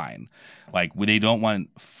 that's fine. Like they don't want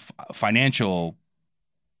financial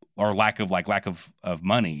or lack of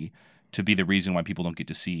money to be the reason why people don't get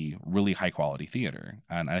to see really high quality theater.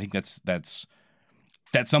 And I think that's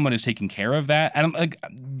someone is taking care of that. And like,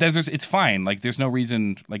 it's fine. Like, there's no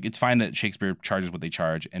reason. Like, it's fine that Shakespeare charges what they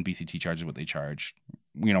charge and BCT charges what they charge.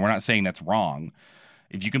 You know, we're not saying that's wrong.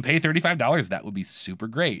 If you can pay $35, that would be super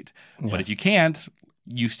great. Yeah. But if you can't,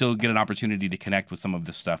 you still get an opportunity to connect with some of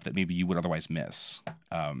the stuff that maybe you would otherwise miss.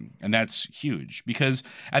 And that's huge because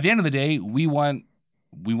at the end of the day, we want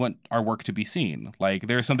our work to be seen. Like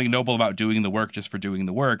there's something noble about doing the work just for doing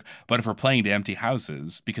the work. But if we're playing to empty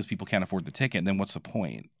houses because people can't afford the ticket, then what's the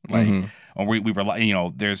point? Like, or we rely,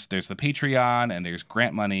 there's the Patreon and there's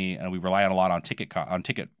grant money, and we rely on a lot on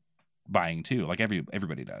ticket buying too, like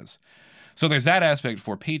everybody does. So there's that aspect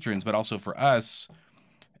for patrons, but also for us.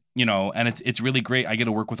 And it's really great. I get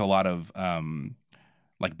to work with a lot of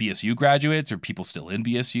like BSU graduates or people still in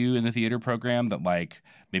BSU in the theater program that like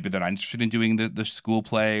maybe they're not interested in doing the school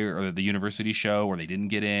play or the university show, or they didn't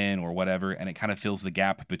get in or whatever, and it kind of fills the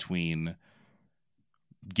gap between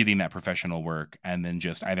getting that professional work and then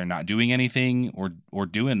just either not doing anything or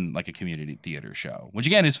doing like a community theater show, which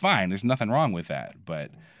again is fine. There's nothing wrong with that,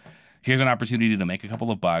 but here's an opportunity to make a couple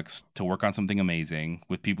of bucks, to work on something amazing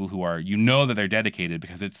with people who are, that they're dedicated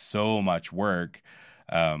because it's so much work.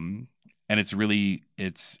 And it's really,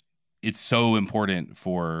 it's so important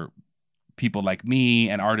for people like me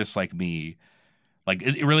and artists like me. Like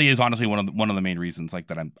it really is honestly one of the main reasons like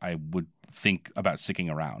that I would think about sticking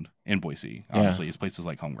around in Boise, honestly, is places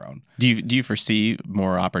like Homegrown. Do you foresee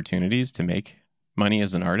more opportunities to make money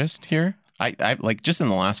as an artist here? I like just in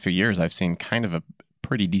the last few years, I've seen kind of a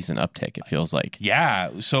pretty decent uptick, it feels like. Yeah.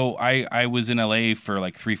 So I was in LA for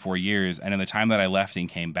like 3-4 years, and in the time that I left and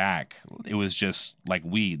came back, it was just like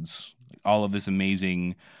weeds. All of this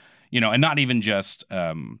amazing, and not even just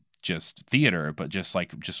theater, but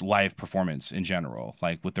just live performance in general.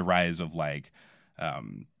 Like with the rise of like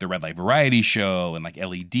the Red Light Variety Show and like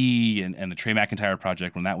LED and the Trey McIntyre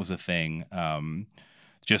Project when that was a thing.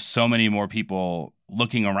 Just so many more people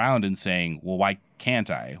looking around and saying, well, why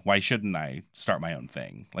can't I? Why shouldn't I start my own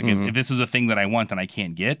thing? Like if this is a thing that I want and I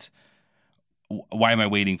can't get, why am I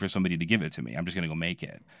waiting for somebody to give it to me? I'm just going to go make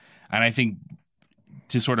it. And I think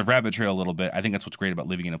to sort of rabbit trail a little bit, I think that's what's great about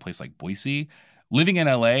living in a place like Boise. Living in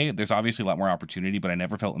LA, there's obviously a lot more opportunity, but I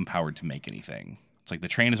never felt empowered to make anything. It's like the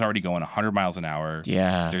train is already going 100 miles an hour.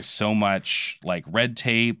 Yeah. There's so much like red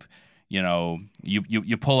tape.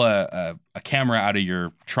 You pull a camera out of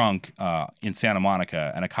your trunk in Santa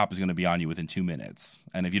Monica, and a cop is going to be on you within 2 minutes.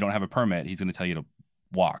 And if you don't have a permit, he's going to tell you to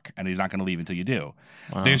walk, and he's not going to leave until you do.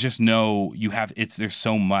 Wow. There's just there's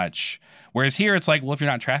so much. Whereas here, it's like, well, if you're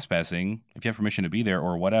not trespassing, if you have permission to be there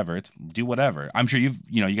or whatever, do whatever. I'm sure you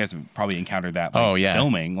guys have probably encountered that.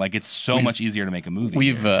 Filming, like it's so much easier to make a movie.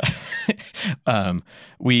 We've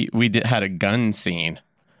we had a gun scene.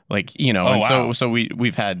 Like, wow. so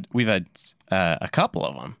we've had a couple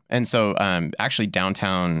of them. And so actually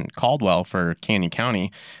downtown Caldwell for Canyon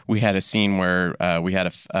County, we had a scene where we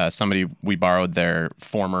had somebody, we borrowed their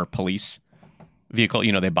former police vehicle.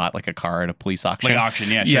 They bought like a car at a police auction. Like auction,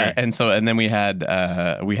 yeah, sure. Yeah, and then we had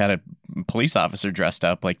a police officer dressed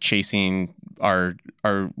up like chasing our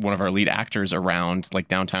one of our lead actors around like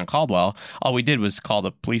downtown Caldwell. All we did was call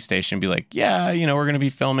the police station and be like, yeah, we're going to be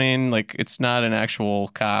filming, like it's not an actual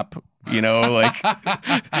cop, like,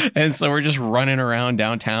 and so we're just running around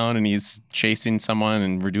downtown and he's chasing someone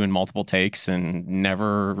and we're doing multiple takes and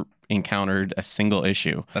never encountered a single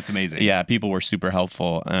issue. That's amazing. Yeah, people were super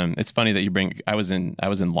helpful. It's funny that I was in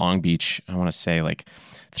Long Beach, I want to say like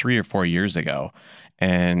 3 or 4 years ago.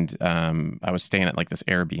 And I was staying at like this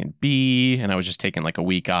Airbnb, and I was just taking like a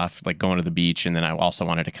week off, like going to the beach. And then I also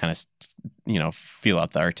wanted to kind of, feel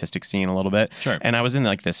out the artistic scene a little bit. Sure. And I was in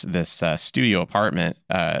like this studio apartment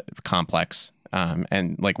complex.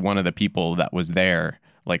 And like one of the people that was there,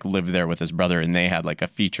 like lived there with his brother, and they had like a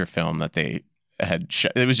feature film that they had.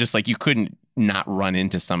 It was just like you couldn't not run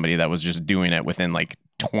into somebody that was just doing it within like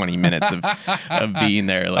 20 minutes of being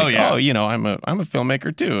there. Like, I'm a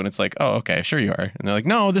filmmaker too. And it's like, oh, okay, sure you are. And they're like,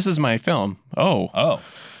 no, this is my film. Oh,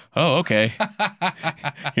 okay.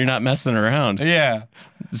 You're not messing around. Yeah.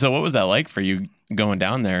 So what was that like for you going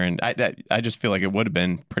down there? And I just feel like it would have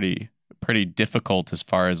been pretty difficult as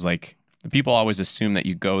far as like, people always assume that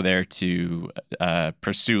you go there to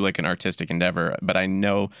pursue like an artistic endeavor. But I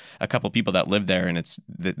know a couple people that live there, and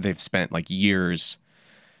they've spent like years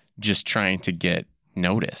just trying to get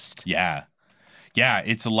noticed. Yeah.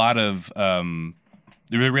 It's a lot of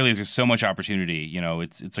there really is just so much opportunity.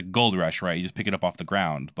 It's a gold rush, right? You just pick it up off the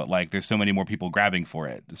ground, but like there's so many more people grabbing for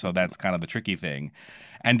it. So that's kind of the tricky thing.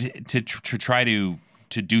 And to try to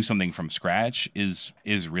do something from scratch is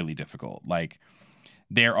really difficult. Like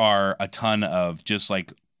there are a ton of, just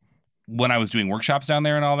like when I was doing workshops down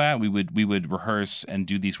there and all that, we would rehearse and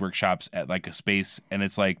do these workshops at like a space, and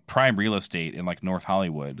it's like prime real estate in like North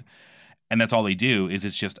Hollywood. And that's all they do is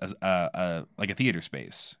it's just like a theater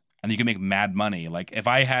space. and you can make mad money. Like if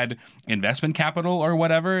I had investment capital or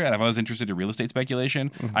whatever, and if I was interested in real estate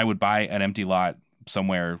speculation, I would buy an empty lot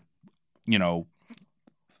somewhere, you know,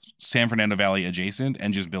 San Fernando Valley adjacent,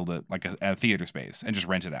 and just build it like a theater space and just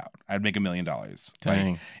rent it out. I'd make $1 million.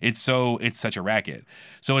 Dang. Like, it's such a racket.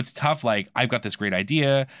 So it's tough. Like I've got this great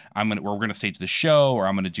idea. We're gonna stage the show, or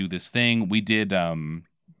I'm gonna do this thing. We did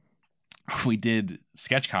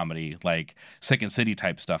sketch comedy, like Second City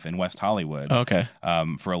type stuff in West Hollywood. Okay.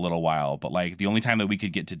 For a little while, but like the only time that we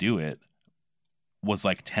could get to do it was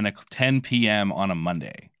like 10 p.m. on a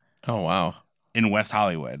Monday Oh, wow. in West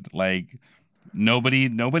Hollywood. Like nobody,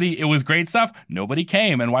 it was great stuff. Nobody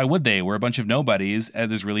came. And why would they? We're a bunch of nobodies at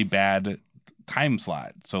this really bad time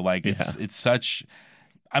slot. So like, it's such,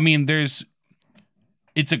 I mean,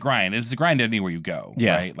 it's a grind. It's a grind anywhere you go.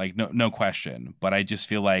 Yeah. Right. Like no question. But I just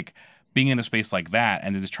feel like being in a space like that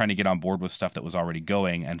and just trying to get on board with stuff that was already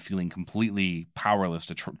going and feeling completely powerless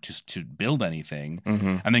to build anything,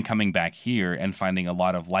 and then coming back here and finding a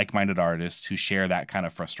lot of like-minded artists who share that kind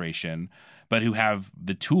of frustration, but who have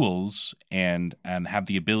the tools and have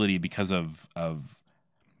the ability, because of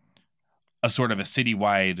a sort of a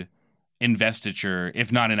citywide investiture,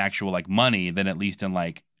 if not in actual like money, then at least in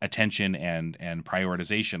like attention and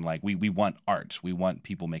prioritization. Like we want art. We want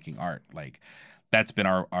people making art. Like that's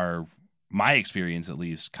been my experience, at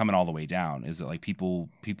least, coming all the way down, is that like people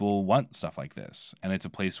want stuff like this, and it's a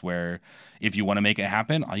place where if you want to make it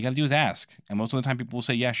happen, all you got to do is ask, and most of the time people will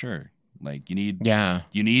say, yeah, sure. Like you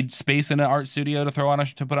need space in an art studio to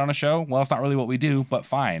put on a show. Well, it's not really what we do, but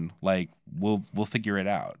fine. Like we'll figure it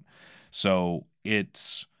out. So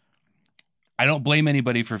I don't blame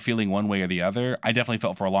anybody for feeling one way or the other. I definitely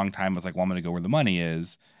felt for a long time I was like, well, I'm going to go where the money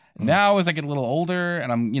is. Now, as I get a little older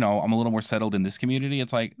and I'm a little more settled in this community,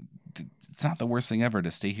 it's like, it's not the worst thing ever to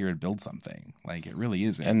stay here and build something. Like, it really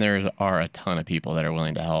isn't. And there are a ton of people that are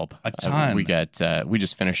willing to help. A ton. We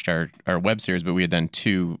just finished our web series, but we had done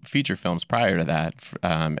 2 feature films prior to that.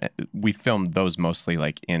 We filmed those mostly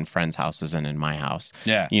like in friends' houses and in my house.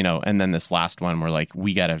 Yeah. And then this last one, we're like,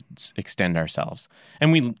 we got to extend ourselves.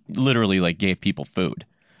 And we literally like gave people food.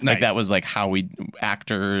 Nice. Like that was like how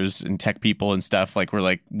actors and tech people and stuff, like we're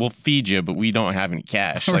like, we'll feed you, but we don't have any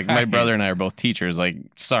cash. Like my brother and I are both teachers. Like,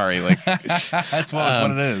 sorry, like that's what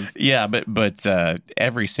it is. Yeah, but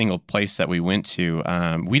every single place that we went to,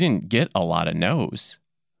 we didn't get a lot of no's.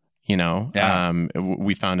 Yeah.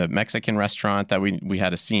 We found a Mexican restaurant that we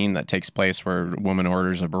had a scene that takes place where a woman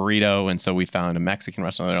orders a burrito, and so we found a Mexican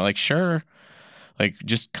restaurant. They're like, sure. Like,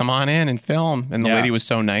 just come on in and film. And the lady was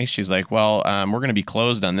so nice. She's like, well, we're going to be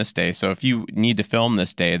closed on this day. So if you need to film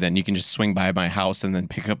this day, then you can just swing by my house and then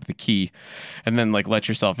pick up the key and then like let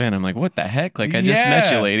yourself in. I'm like, what the heck? Like, I just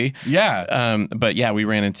met you, lady. Yeah. But yeah, we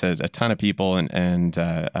ran into a ton of people, and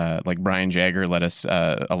like Brian Jagger allowed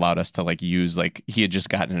us to like use, like, he had just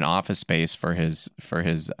gotten an office space for his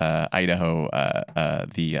Idaho,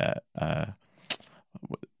 the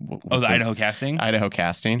Idaho casting? Idaho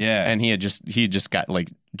casting. Yeah. And he just got like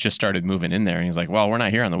just started moving in there, and he's like, well, we're not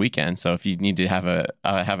here on the weekend, so if you need to have an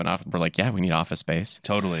office, we're like, yeah, we need office space.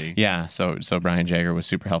 Totally. Yeah. So Brian Jagger was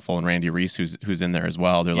super helpful, and Randy Reese, who's in there as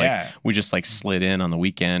well. They're like, we just like slid in on the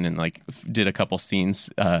weekend and like did a couple scenes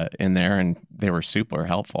in there, and they were super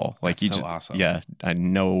helpful. Like, that's so awesome. Yeah.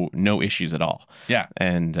 No issues at all. Yeah.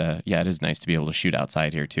 And it is nice to be able to shoot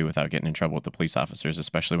outside here too without getting in trouble with the police officers,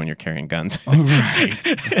 especially when you're carrying guns. Right.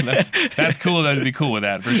 That's cool. That'd be cool with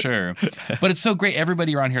that for sure. But it's so great.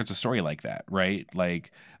 Everybody around here has a story like that, right?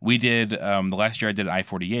 Like we did the last year I did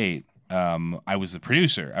I-48. I was the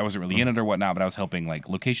producer. I wasn't really in it or whatnot, but I was helping like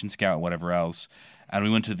location scout and whatever else. And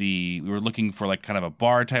we were looking for like kind of a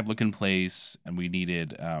bar type looking place, and we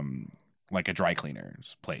needed like a dry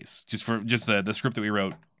cleaner's place just the script that we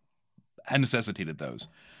wrote had necessitated those.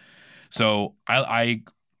 So I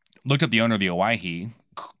looked up the owner of the Owyhee,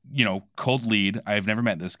 cold lead. I've never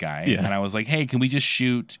met this guy. Yeah. And I was like, hey, can we just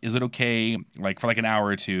shoot? Is it okay? Like for like an hour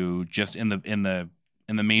or two, just in the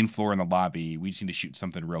main floor in the lobby, we just need to shoot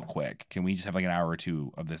something real quick. Can we just have like an hour or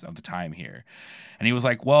two of the time here? And he was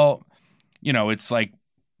like, well, it's like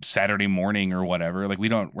Saturday morning or whatever. Like we're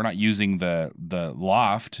not using the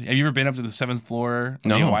loft. Have you ever been up to the 7th floor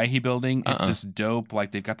of the Owyhee building? It's this dope,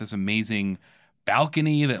 like they've got this amazing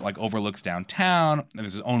balcony that like overlooks downtown, and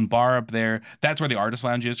there's his own bar up there. That's where the artist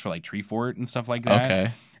lounge is for like Treefort and stuff like that.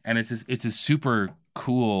 Okay. And it's a super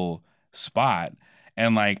cool spot.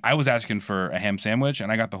 And like I was asking for a ham sandwich,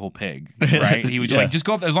 and I got the whole pig. Right? He was like, just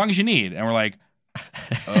go up as long as you need. And we're like,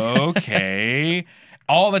 okay.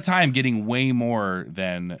 All the time getting way more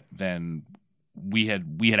than we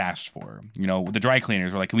had asked for. You know, the dry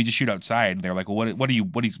cleaners were like, "Can we just shoot outside?" And they're like, "Well, what do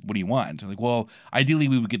you want?" I'm like, "Well, ideally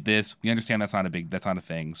we would get this. We understand that's not a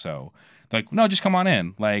thing." So they're like, "No, just come on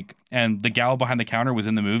in." Like, and the gal behind the counter was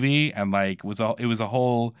in the movie, and like it was a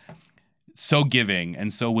whole so giving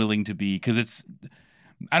and so willing to be, because it's,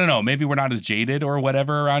 I don't know, maybe we're not as jaded or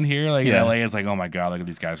whatever around here. Like in LA, it's like, oh my God, look at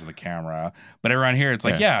these guys with a camera. But around here, it's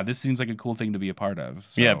like, yeah, this seems like a cool thing to be a part of.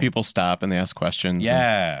 So, yeah, people stop and they ask questions.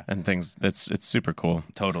 Yeah, and things. It's super cool.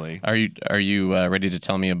 Totally. Are you ready to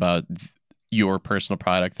tell me about your personal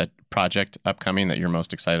project upcoming that you're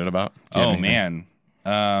most excited about? Oh man,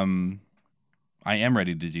 I am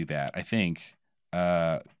ready to do that. I think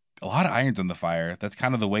a lot of irons on the fire. That's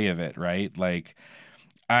kind of the way of it, right? Like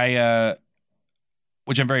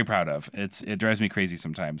which I'm very proud of. It drives me crazy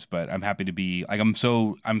sometimes, but I'm happy to be like,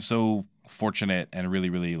 I'm so fortunate and really,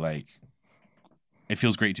 really like, it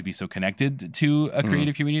feels great to be so connected to a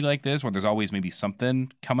creative community like this, where there's always maybe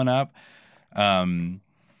something coming up.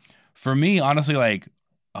 For me, honestly, like,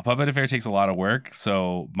 a puppet affair takes a lot of work.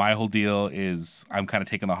 So my whole deal is I'm kind of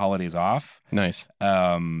taking the holidays off. Nice.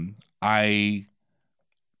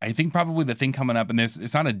 I think probably the thing coming up, and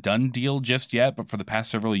it's not a done deal just yet, but for the past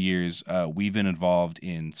several years, we've been involved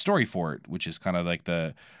in Storyfort, which is kind of like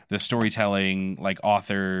the storytelling, like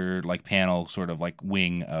author, like panel sort of like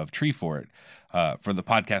wing of Treefort. For the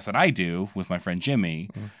podcast that I do with my friend Jimmy,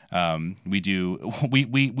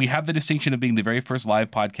 we have the distinction of being the very first live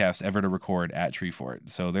podcast ever to record at Treefort.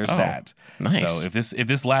 So there's that. Nice. So if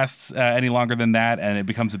this lasts any longer than that, and it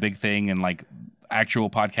becomes a big thing, and like actual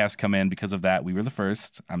podcasts come in because of that, we were the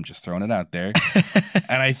first. I'm just throwing it out there.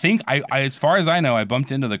 And I think I as far as I know, I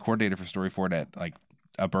bumped into the coordinator for Storyfort at like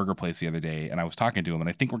a burger place the other day, and I was talking to him, and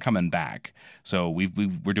I think we're coming back. So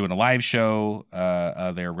we're doing a live show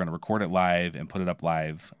there. We're going to record it live and put it up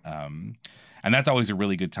live. And that's always a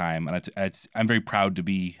really good time. And I'm very proud to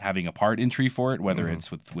be having a part in Treefort, whether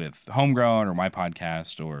it's with Homegrown or my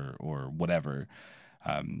podcast or whatever.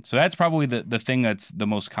 So that's probably the thing that's the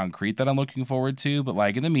most concrete that I'm looking forward to. But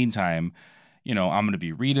like in the meantime, you know, I'm going to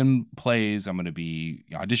be reading plays. I'm going to be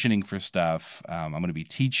auditioning for stuff. I'm going to be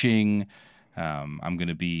teaching. I'm going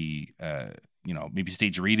to be, maybe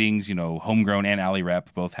stage readings. You know, Homegrown and Alley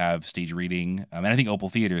Rep both have stage reading. And I think Opal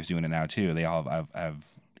Theater is doing it now too. They all have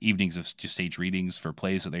evenings of just stage readings for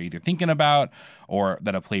plays that they're either thinking about or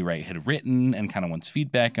that a playwright had written and kind of wants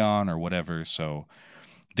feedback on or whatever. So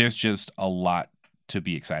there's just a lot to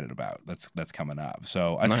be excited about that's coming up.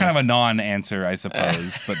 So it's kind of a non-answer, I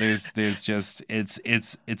suppose, but there's just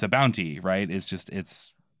it's a bounty, right?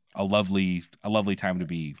 It's a lovely time to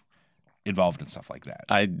be involved in stuff like that.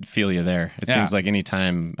 I feel you there. It seems like any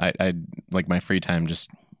time I like my free time just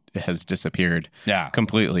has disappeared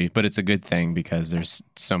completely, but it's a good thing because there's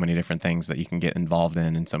so many different things that you can get involved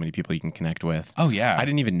in and so many people you can connect with. Oh yeah. I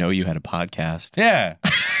didn't even know you had a podcast. Yeah.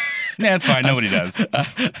 Yeah, it's fine. Nobody does. I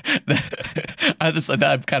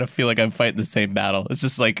kind of feel like I'm fighting the same battle. It's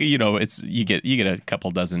just like, you know, you get a couple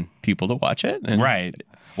dozen people to watch it, and right.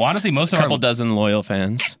 Well, honestly, a couple dozen loyal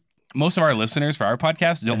fans. Most of our listeners for our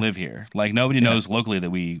podcast don't live here. Like nobody knows locally that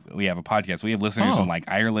we have a podcast. We have listeners in like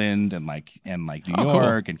Ireland and like New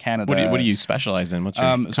York and Canada. What do you specialize in? What's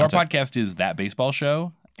your so our podcast is That Baseball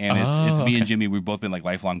Show. And it's me and Jimmy. We've both been like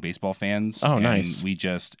lifelong baseball fans. Oh, and nice.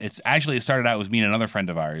 It started out with me and another friend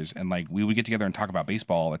of ours, and like we would get together and talk about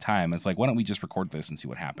baseball all the time. It's like, why don't we just record this and see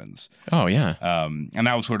what happens? Oh yeah. And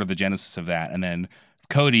that was sort of the genesis of that. And then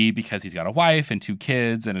Cody, because he's got a wife and 2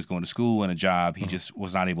 kids and is going to school and a job, he just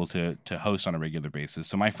was not able to host on a regular basis.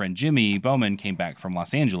 So my friend Jimmy Bowman came back from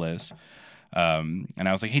Los Angeles. And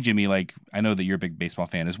I was like, hey, Jimmy, like, I know that you're a big baseball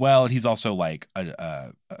fan as well. And he's also like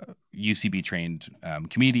a UCB trained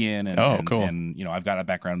comedian. And, cool. And, you know, I've got a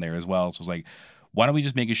background there as well. So I was like, why don't we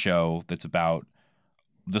just make a show that's about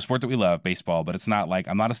the sport that we love, baseball, but it's not like,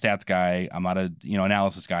 I'm not a stats guy. I'm not a,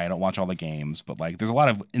 analysis guy. I don't watch all the games, but like, there's a lot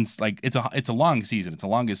of, it's a long season. It's the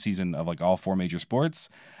longest season of like all 4 major sports,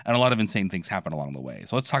 and a lot of insane things happen along the way.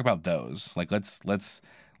 So let's talk about those. Like, let's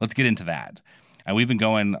get into that. And we've been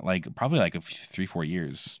going like probably like 3-4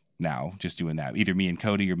 years now, just doing that. Either me and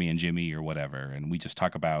Cody or me and Jimmy or whatever. And we just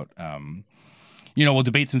talk about, we'll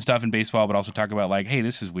debate some stuff in baseball, but also talk about like, hey,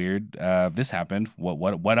 this is weird. This happened.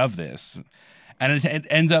 What of this? And it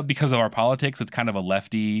ends up, because of our politics, it's kind of a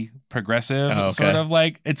lefty progressive sort of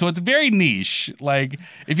like so it's very niche. Like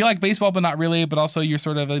if you like baseball but not really, but also you're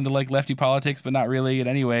sort of into like lefty politics but not really. And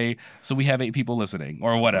anyway, so we have 8 people listening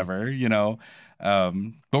or whatever, but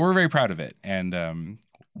we're very proud of it, and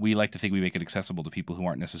we like to think we make it accessible to people who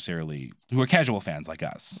are casual fans like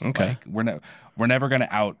us. Okay, like, we're never going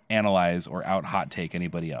to out analyze or out hot take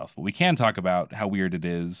anybody else, but we can talk about how weird it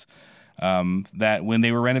is. that when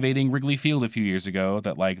they were renovating Wrigley Field a few years ago,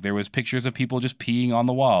 that like there was pictures of people just peeing on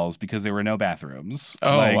the walls because there were no bathrooms.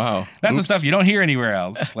 Oh, Like, wow. That's the Oops. stuff you don't hear anywhere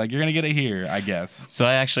else. Like, you're going to get it here, I guess. So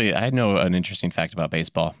I know an interesting fact about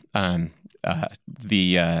baseball. The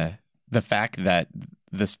fact that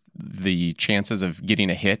the chances of getting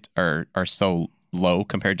a hit are so low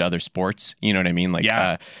compared to other sports. You know what I mean? Like,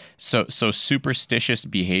 Yeah. So superstitious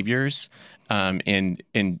behaviors in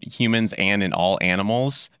humans and in all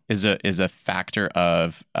animals is a factor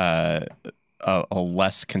of a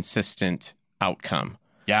less consistent outcome.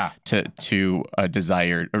 Yeah. To a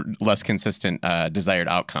desired or less consistent desired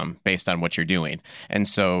outcome based on what you're doing. And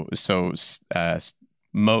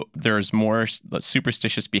there's more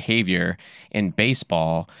superstitious behavior in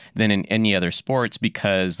baseball than in any other sports,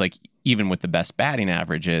 because like even with the best batting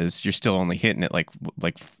averages, you're still only hitting it like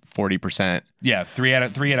 40%. Yeah, 3 out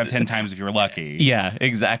of 10 times if you're lucky. Yeah,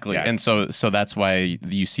 exactly. Yeah. And so that's why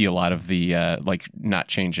you see a lot of the like not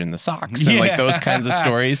changing the socks and like those kinds of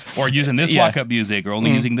stories, or using this Yeah. walk-up music, or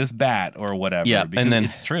only using this bat or whatever. Yeah, because and then-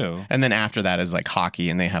 it's true. And then after that is like hockey,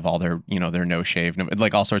 and they have all their their no shave,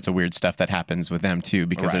 like all sorts of weird stuff that happens with them too,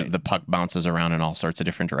 because Right. the puck bounces around in all sorts of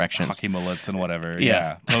different directions. Hockey mullets and whatever. Yeah.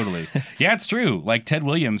 Yeah, totally. Yeah, it's true. Like Ted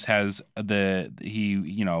Williams has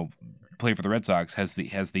played for the Red Sox, has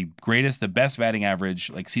the best batting average,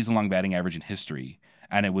 like season-long batting average in history,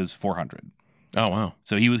 and it was 400. Oh wow.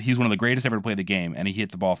 So he's one of the greatest ever to play the game, and he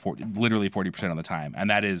hit the ball literally 40% of the time, and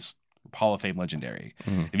that is Hall of Fame legendary.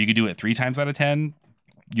 Mhm. If you could do it 3 times out of 10,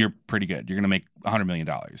 you're pretty good. You're gonna make $100 million.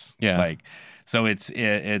 Yeah. Like, so it's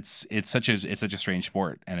such a strange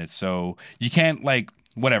sport, and it's so you can't like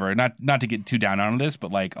whatever. Not to get too down on this,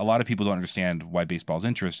 but like a lot of people don't understand why baseball is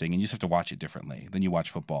interesting, and you just have to watch it differently than you watch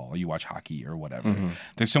football or you watch hockey or whatever. Mhm.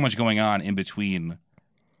 There's so much going on in between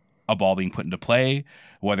a ball being put into play,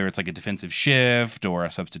 whether it's like a defensive shift or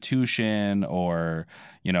a substitution, or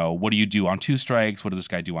what do you do on 2 strikes? What does this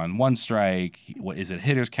guy do on 1 strike? What is it? A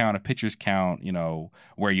hitter's count, a pitcher's count?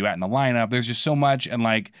 Where are you at in the lineup? There's just so much, and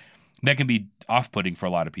like that can be off-putting for a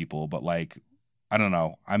lot of people. But like, I don't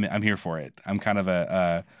know. I'm here for it. I'm kind of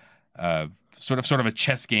a sort of a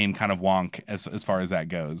chess game kind of wonk as far as that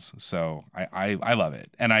goes. So I love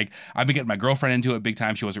it, and I've been getting my girlfriend into it big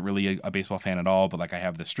time. She wasn't really a baseball fan at all, but like I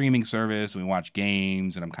have the streaming service and we watch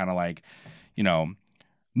games, and I'm kind of like,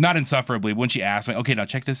 not insufferably, when she asks me, okay, now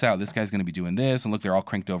check this out. This guy's going to be doing this, and look, they're all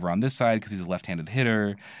cranked over on this side because he's a left-handed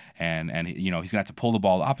hitter, and he's going to have to pull the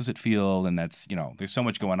ball opposite field, and that's there's so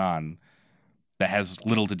much going on that has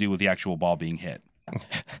little to do with the actual ball being hit.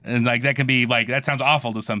 And like that can be like, that sounds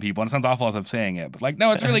awful to some people, and it sounds awful as I'm saying it, but like,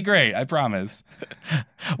 no, it's really great, I promise.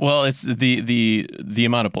 Well, it's the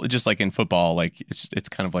amount of just like in football, like it's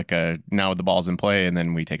kind of like now the ball's in play and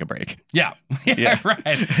then we take a break. Yeah. Yeah. Right.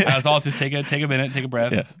 It's all just take a minute, take a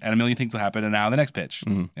breath, Yeah. and a million things will happen, and now the next pitch.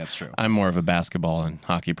 Mhm. That's true. I'm more of a basketball and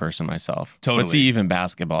hockey person myself. Totally. But see, even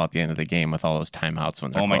basketball at the end of the game with all those timeouts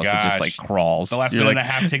when they're Oh my close, it just like gosh. crawls. The last You're minute like, and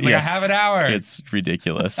a half takes like yeah. a half an hour. It's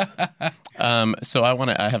ridiculous. So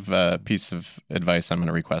I have a piece of advice I'm going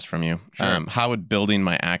to request from you. Sure. How would building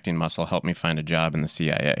my acting muscle help me find a job in the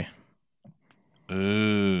CIA?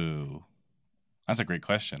 Ooh. That's a great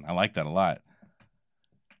question. I like that a lot.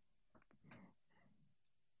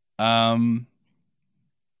 I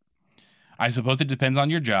suppose it depends on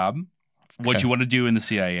your job, what Okay. you want to do in the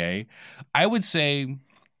CIA. I would say,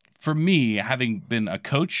 for me, having been a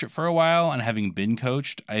coach for a while and having been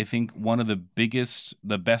coached, I think one of the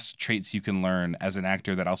best traits you can learn as an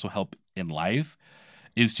actor that also help in life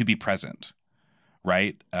is to be present.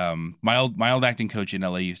 Right? My old acting coach in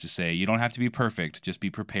LA used to say, you don't have to be perfect, just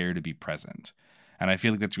be prepared to be present. And I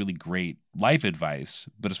feel like that's really great life advice,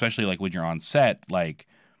 but especially like when you're on set, like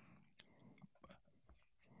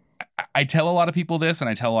I tell a lot of people this, and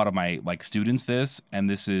I tell a lot of my like students this,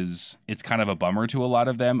 and it's kind of a bummer to a lot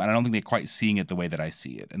of them, and I don't think they're quite seeing it the way that I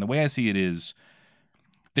see it. And the way I see it is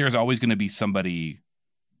there's always going to be somebody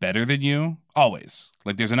better than you, always.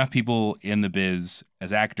 Like there's enough people in the biz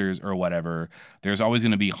as actors or whatever. There's always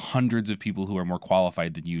going to be hundreds of people who are more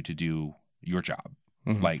qualified than you to do your job.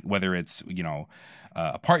 Mhm. Like whether it's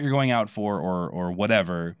a part you're going out for or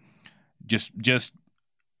whatever. Just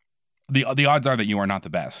the odds are that you are not the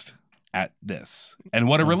best at this. And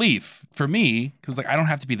what a relief for me, because like I don't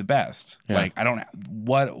have to be the best. Yeah. Like I don't.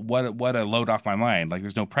 What a load off my mind. Like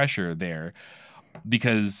there's no pressure there,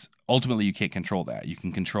 because ultimately you can't control that. You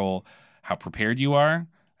can control how prepared you are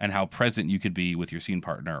and how present you could be with your scene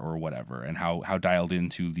partner or whatever, and how dialed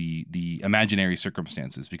into the imaginary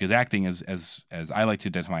circumstances. Because acting, as I like to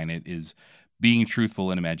define it, is being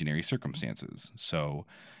truthful in imaginary circumstances. So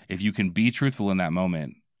if you can be truthful in that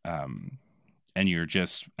moment, and you're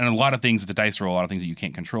just, and a lot of things, it's a dice roll, a lot of things that you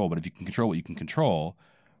can't control, but if you can control what you can control,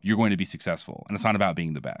 you're going to be successful. And it's not about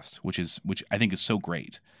being the best, which I think is so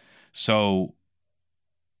great. So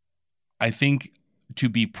I think to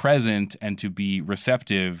be present and to be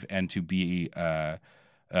receptive and to be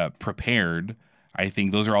prepared, I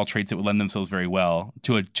think those are all traits that would lend themselves very well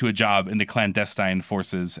to a job in the clandestine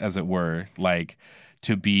forces, as it were. Like,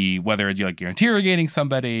 to be, whether you're interrogating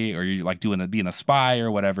somebody or you're like being a spy or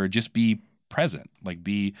whatever, just be present. Like,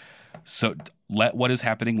 let what is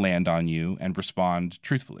happening land on you and respond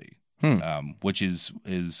truthfully. Which is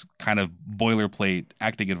kind of boilerplate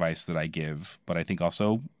acting advice that I give, but I think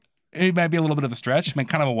also it might be a little bit of a stretch,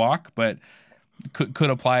 kind of a walk, but could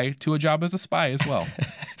apply to a job as a spy as well.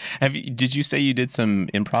 Did you say you did some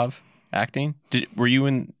improv acting? Were you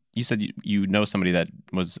in? You said you know somebody that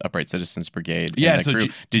was Upright Citizens Brigade. Yeah. In the crew.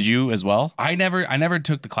 Did you as well? I never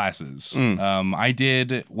took the classes. I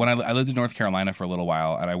did when I lived in North Carolina for a little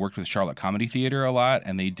while, and I worked with Charlotte Comedy Theater a lot,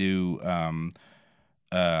 and they do.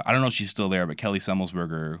 I don't know if she's still there, but Kelly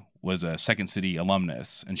Semmelsberger was a Second City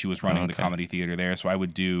alumnus, and she was running the comedy theater there. So I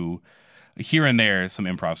would do here and there some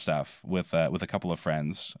improv stuff with a couple of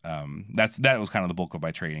friends. That was kind of the bulk of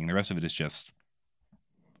my training. The rest of it is just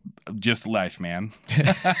life, man.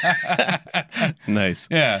 Nice.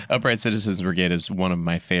 Yeah. Upright Citizens Brigade is one of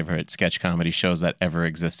my favorite sketch comedy shows that ever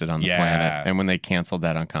existed on the planet. And when they canceled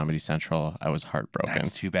that on Comedy Central, I was heartbroken.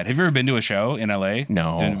 That's too bad. Have you ever been to a show in LA?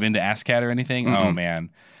 No. Been to ASCAT or anything? Mm-hmm. Oh man.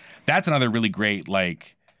 That's another really great,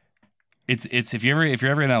 like, it's if you're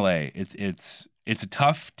ever in LA, it's a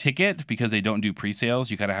tough ticket because they don't do pre-sales.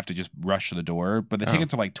 You kind of have to just rush to the door, but the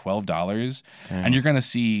tickets are like $12. And you're going to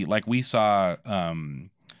see, like, we saw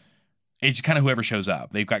it's kind of whoever shows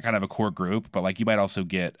up. They've got kind of a core group, but like you might also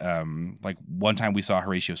get like one time we saw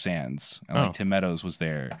Horatio Sands and like Tim Meadows was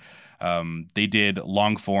there. They did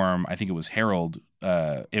long form, I think it was Harold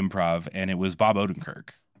improv, and it was Bob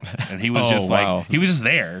Odenkirk. And he was he was just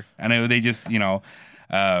there. And they just,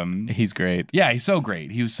 he's great. Yeah, he's so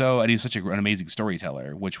great. He's such an amazing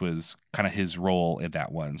storyteller, which was kind of his role in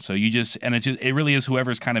that one. So it really is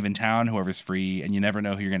whoever's kind of in town, whoever's free, and you never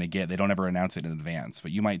know who you're going to get. They don't ever announce it in advance,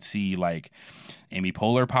 but you might see like Amy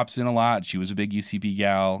Poehler pops in a lot. She was a big UCB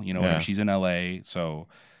gal, she's in LA. So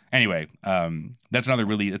anyway, that's another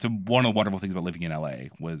one of the wonderful things about living in LA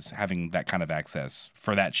was having that kind of access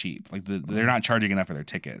for that cheap. Like they're not charging enough for their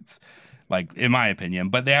tickets. Like, in my opinion,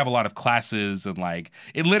 but they have a lot of classes and like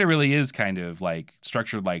it literally is kind of like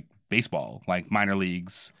structured like baseball, like minor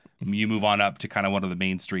leagues. You move on up to kind of one of the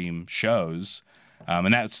mainstream shows,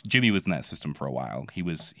 and that's Jimmy was in that system for a while. He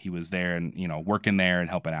was there and working there and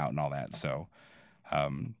helping out and all that. So,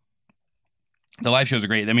 the live shows are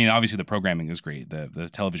great. I mean, obviously the programming is great. The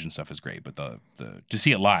television stuff is great, but the to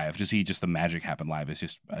see it live, to see just the magic happen live is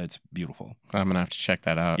just it's beautiful. I'm gonna have to check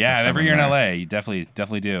that out. Yeah, every year in LA, you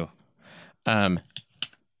definitely do.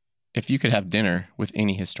 If you could have dinner with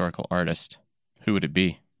any historical artist, who would it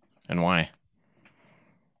be and why?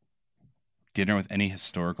 Dinner with any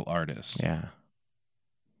historical artist? Yeah.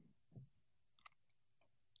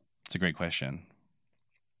 It's a great question.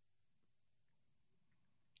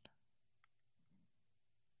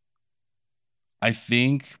 I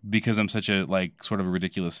think because I'm such a sort of a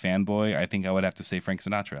ridiculous fanboy, I think I would have to say Frank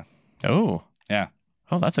Sinatra. Oh. Yeah.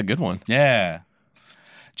 Oh, that's a good one. Yeah.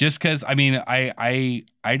 Just because, I mean, I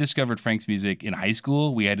discovered Frank's music in high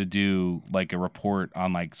school. We had to do like a report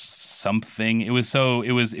on like something. It was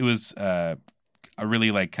a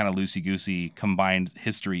really kind of loosey-goosey combined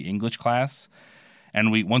history English class. And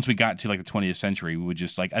once we got to like the 20th century, we would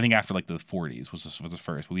just I think after like the 40s was the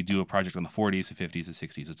first, but we'd do a project on the 40s, the 50s, the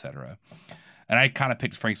 60s, etc. And I kind of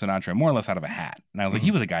picked Frank Sinatra more or less out of a hat. And I was like,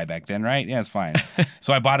 he was a guy back then, right? Yeah, it's fine.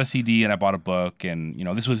 So I bought a CD and I bought a book. And,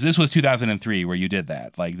 this was 2003 where you did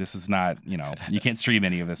that. Like, this is not, you can't stream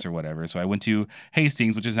any of this or whatever. So I went to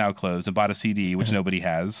Hastings, which is now closed, and bought a CD, which nobody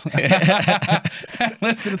has.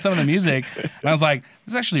 Listened to some of the music. And I was like,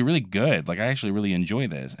 this is actually really good. Like, I actually really enjoy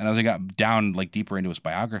this. And as I got down deeper into his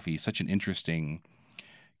biography, such an interesting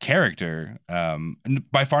character.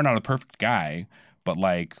 By far not a perfect guy, but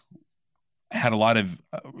had a lot of,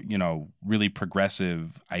 really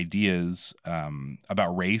progressive ideas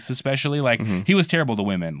about race, especially. He was terrible to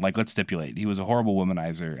women. Let's stipulate, he was a horrible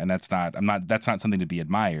womanizer, and that's not something to be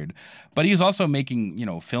admired. But he was also making,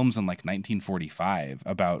 films in 1945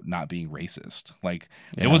 about not being racist.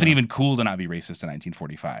 It wasn't even cool to not be racist in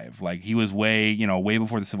 1945. He was way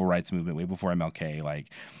before the civil rights movement, way before MLK.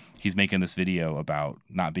 He's making this video about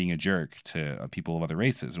not being a jerk to people of other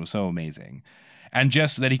races. It was so amazing. And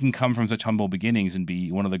just that he can come from such humble beginnings and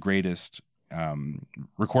be one of the greatest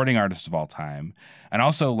recording artist of all time, and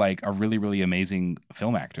also like a really really amazing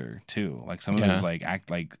film actor too. Like some of his like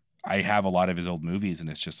I have a lot of his old movies, and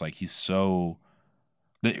it's just like he's so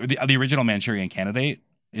the original Manchurian Candidate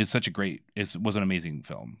is such a great was an amazing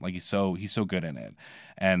film. Like he's so good in it,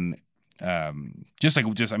 and just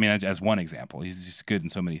I mean as one example, he's just good in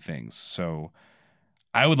so many things. So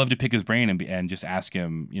I would love to pick his brain and just ask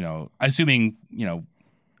him, assuming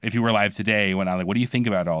if he were alive today, when I like, what do you think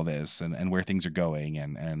about all this and where things are going,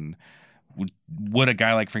 and would a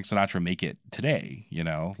guy like Frank Sinatra make it today?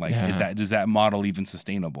 Does that model even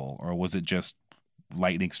sustainable, or was it just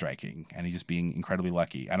lightning striking and he's just being incredibly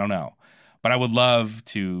lucky? I don't know. But I would love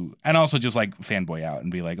to, and also just like fanboy out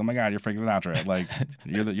and be like, "Oh my God, you're Frank Sinatra! Like,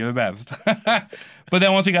 you're the best." But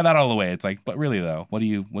then once we got that all the way, it's like, but really though, what do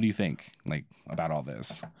you think like about all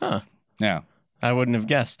this? Huh? Yeah, I wouldn't have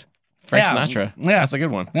guessed. Frank Sinatra. Yeah, that's a good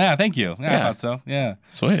one. Yeah, thank you. Yeah, I thought so. Yeah,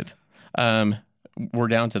 sweet. We're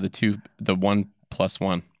down to the 1 +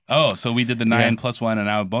 1. Oh, so we did the 9 + 1, and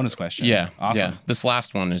now a bonus question. Yeah, awesome. Yeah. This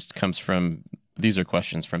last one comes from. These are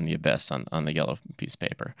questions from the abyss on the yellow piece of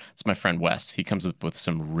paper. It's my friend Wes. He comes up with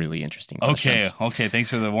some really interesting questions. Okay. Thanks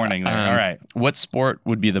for the warning there. All right. What sport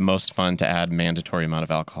would be the most fun to add mandatory amount of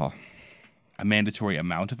alcohol? A mandatory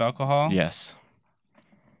amount of alcohol? Yes.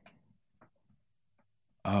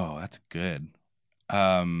 Oh, that's good.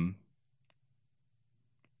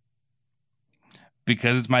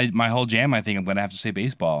 Because it's my whole jam, I think I'm going to have to say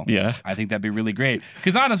baseball. Yeah. I think that'd be really great.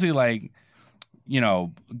 Because honestly, like,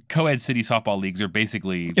 co-ed city softball leagues are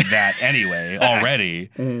basically that anyway already.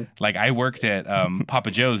 Like I worked at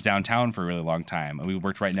Papa Joe's downtown for a really long time, and we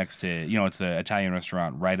worked right next to it's the Italian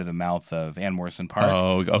restaurant right at the mouth of Ann Morrison Park.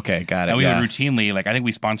 Oh, okay, got it. And we would routinely, like I think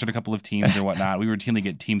we sponsored a couple of teams or whatnot. We would routinely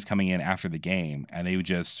get teams coming in after the game, and they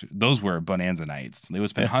would those were bonanza nights. They would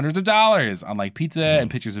spend hundreds of dollars on like pizza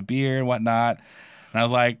and pitchers of beer and whatnot. And I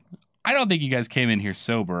was like, I don't think you guys came in here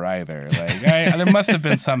sober either. Like, there must have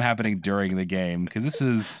been some happening during the game because this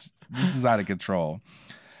is out of control.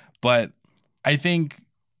 But I think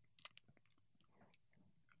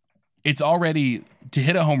it's already to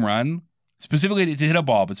hit a home run, specifically to hit a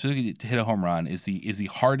ball, but specifically to hit a home run is the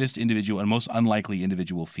hardest individual and most unlikely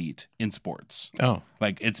individual feat in sports. Oh,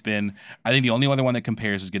 like I think the only other one that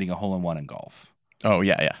compares is getting a hole-in-one in golf. Oh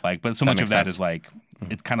yeah. Like, but so much of that is like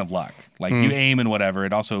it's kind of luck. Like you aim and whatever.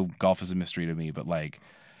 It also golf is a mystery to me. But like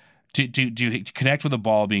to connect with a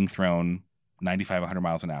ball being thrown 95, 100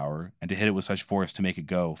 miles an hour and to hit it with such force to make it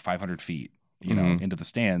go 500 feet, into the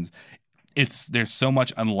stands. There's so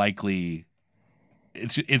much unlikely.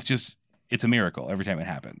 It's a miracle every time it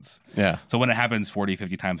happens. Yeah. So when it happens 40,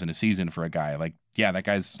 50 times in a season for a guy, like that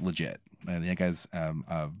guy's legit. That guy's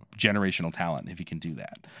a generational talent if he can do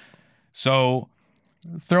that. So.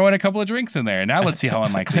 Throw in a couple of drinks in there. Now let's see how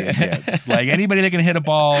unlikely it gets. Like anybody that can hit a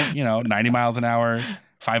ball, 90 miles an hour,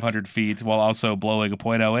 500 feet, while also blowing a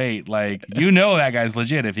 .08, like that guy's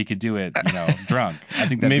legit if he could do it, drunk. I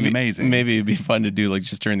think that'd be amazing. Maybe it'd be fun to do like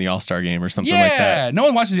just during the All-Star game or something like that. Yeah, no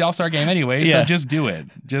one watches the All-Star game anyway, so just do it.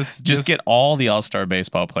 Just get all the All-Star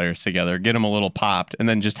baseball players together, get them a little popped, and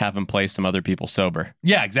then just have them play some other people sober.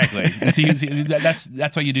 Yeah, exactly. And see,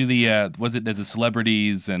 that's why you do the there's a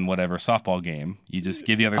celebrities and whatever softball game. You just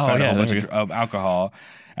give the other side a whole bunch of alcohol.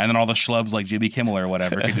 And then all the schlubs like Jimmy Kimmel or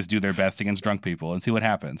whatever could just do their best against drunk people and see what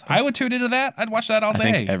happens. I would tune into that. I'd watch that all day.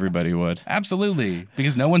 I think everybody would. Absolutely.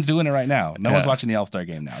 Because no one's doing it right now. No one's watching the All-Star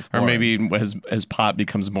game now. It's boring. Or maybe as pot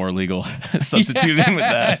becomes more legal, substituting with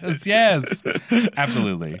that. Yes.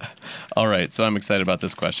 Absolutely. All right. So I'm excited about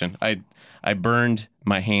this question. I burned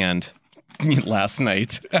my hand last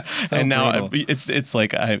night. And now it's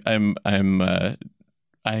like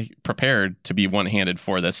I prepared to be one-handed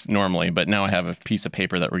for this normally, but now I have a piece of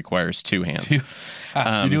paper that requires two hands.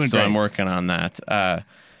 You're doing so great. I'm working on that.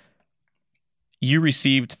 You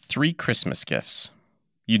received 3 Christmas gifts.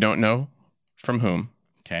 You don't know from whom.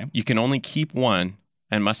 Okay. You can only keep one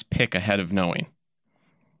and must pick ahead of knowing.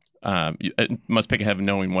 Must pick ahead of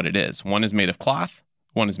knowing what it is. One is made of cloth.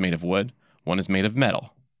 One is made of wood. One is made of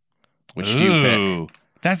metal. Which do you pick?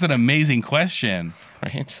 That's an amazing question.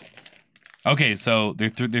 Right. Okay, so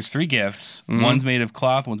there's 3 gifts. Mm-hmm. One's made of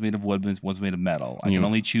cloth, one's made of wood, one's made of metal. I can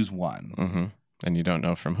only choose one. Mm-hmm. And you don't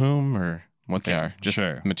know from whom or what they are. Just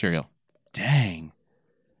material. Dang.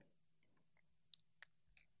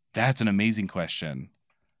 That's an amazing question.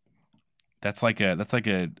 That's like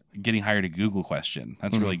a getting hired at Google question.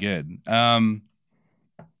 That's really good.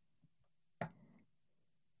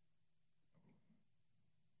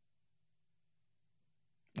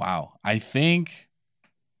 Wow. I think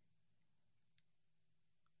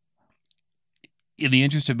in the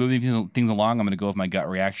interest of moving things along, I'm going to go with my gut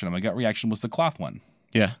reaction. And my gut reaction was the cloth one.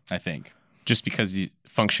 Yeah. I think. Just because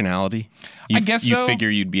functionality? I guess so. You figure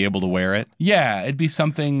you'd be able to wear it? Yeah, it'd be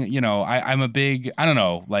something, I'm a big, I don't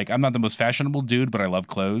know, like I'm not the most fashionable dude, but I love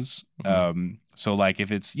clothes. Mm-hmm. So like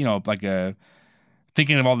if it's, like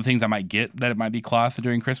thinking of all the things I might get that it might be cloth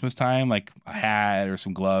during Christmas time, like a hat or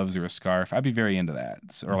some gloves or a scarf, I'd be very into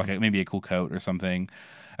that. Or like maybe a cool coat or something,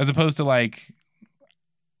 as opposed to like,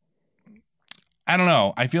 I don't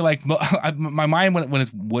know. I feel like my mind when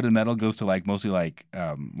it's wood and metal goes to like mostly like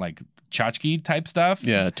tchotchke type stuff.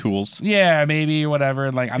 Yeah, tools. Yeah, maybe or whatever.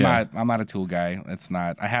 And like I'm not a tool guy. It's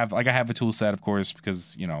not. I have a tool set, of course,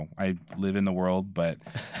 because I live in the world, but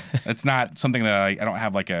it's not something that I don't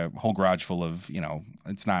have like a whole garage full of.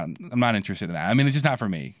 It's not. I'm not interested in that. I mean, it's just not for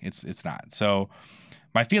me. It's not. So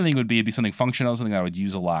my feeling would be it'd be something functional, something that I would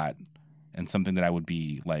use a lot, and something that I would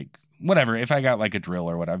be like. Whatever. If I got like a drill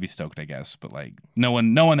or whatever, I'd be stoked, I guess. But like, no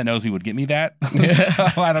one that knows me would get me that.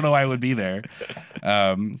 So I don't know why I would be there.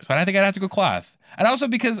 So I think I'd have to go cloth. And also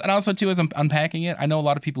too, as I'm unpacking it, I know a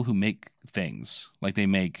lot of people who make things like they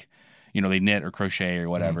make, they knit or crochet or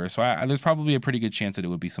whatever. So there's probably a pretty good chance that it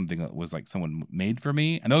would be something that was like someone made for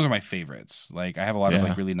me. And those are my favorites. Like I have a lot of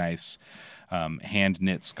like really nice hand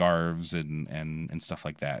knit scarves and stuff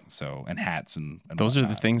like that. So and hats and those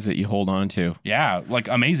whatnot. are the things that you hold on to. Yeah, like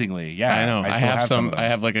amazingly. Yeah, I know. I have some. I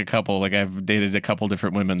have like a couple. Like I've dated a couple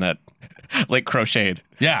different women that like crocheted.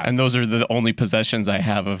 Yeah, and those are the only possessions I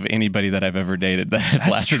have of anybody that I've ever dated that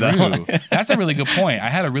have lasted that long. That's a really good point. I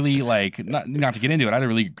had a really not to get into it. I had a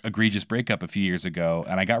really egregious breakup a few years ago,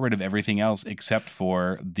 and I got rid of everything else except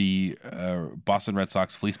for the Boston Red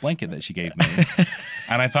Sox fleece blanket that she gave me.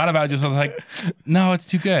 And I thought about it, I was like, no, it's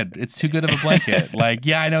too good. It's too good of a blanket. Like,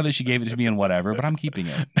 yeah, I know that she gave it to me and whatever, but I'm keeping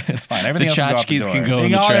it. It's fine. Everything else can go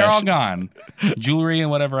in the trash. They're all gone. Jewelry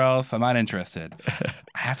and whatever else, I'm not interested.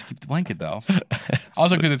 I have to keep the blanket though.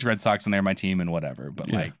 Also because it's Red Sox and they're my team and whatever. But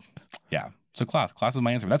yeah. So cloth is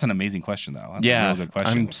my answer. That's an amazing question though. That's a real good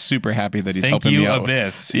question. I'm super happy that he's helping me out.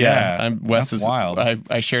 Abyss. Yeah. Wes is wild.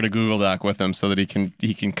 I shared a Google Doc with him so that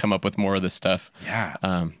he can come up with more of this stuff.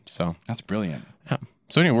 Yeah. So that's brilliant. Yeah.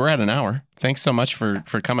 So anyway, we're at an hour. Thanks so much for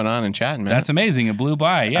coming on and chatting, man. That's amazing. It blew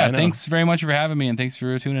by. Yeah. Thanks very much for having me, and thanks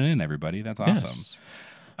for tuning in, everybody. That's awesome. Yes.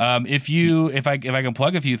 If I can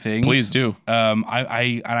plug a few things, please do.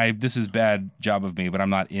 This is bad job of me, but I'm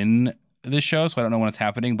not in this show, so I don't know when it's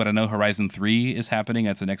happening, but I know Horizon 3 is happening.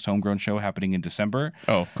 That's the next Homegrown show happening in December.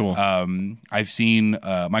 Oh, cool. I've seen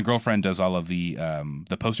my girlfriend does all of the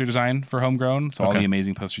poster design for Homegrown, so all the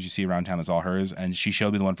amazing posters you see around town is all hers, and she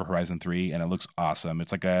showed me the one for Horizon 3, and it looks awesome.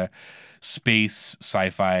 It's like a space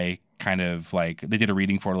sci-fi kind of like, they did a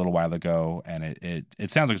reading for it a little while ago, and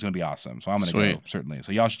it sounds like it's going to be awesome, so I'm going to go, certainly.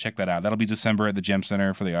 So y'all should check that out. That'll be December at the Gem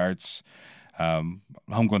Center for the Arts,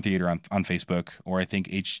 Homegrown Theater on Facebook, or I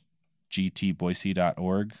think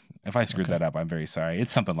gtboise.org. If I screwed that up, I'm very sorry.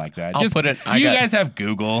 It's something like that. I'll put it. You guys have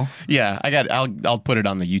Google. Yeah, I'll put it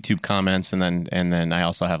on the YouTube comments, and then I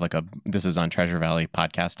also have this is on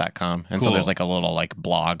TreasureValleyPodcast.com, and so there's like a little like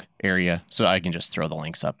blog area, so I can just throw the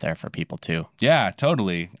links up there for people too. Yeah,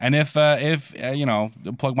 totally. And if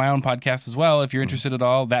plug my own podcast as well, if you're interested at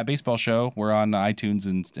all, That Baseball Show, we're on iTunes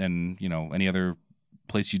and any other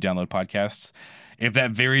place you download podcasts. If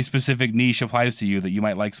that very specific niche applies to you, that you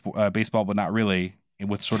might like baseball, but not really,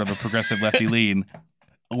 with sort of a progressive lefty lean,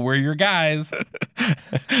 we're your guys.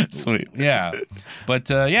 Sweet. Yeah. But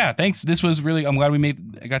thanks. This was really, I'm glad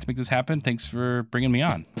I got to make this happen. Thanks for bringing me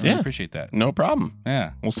on. I really appreciate that. No problem.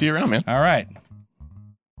 Yeah. We'll see you around, man. All right.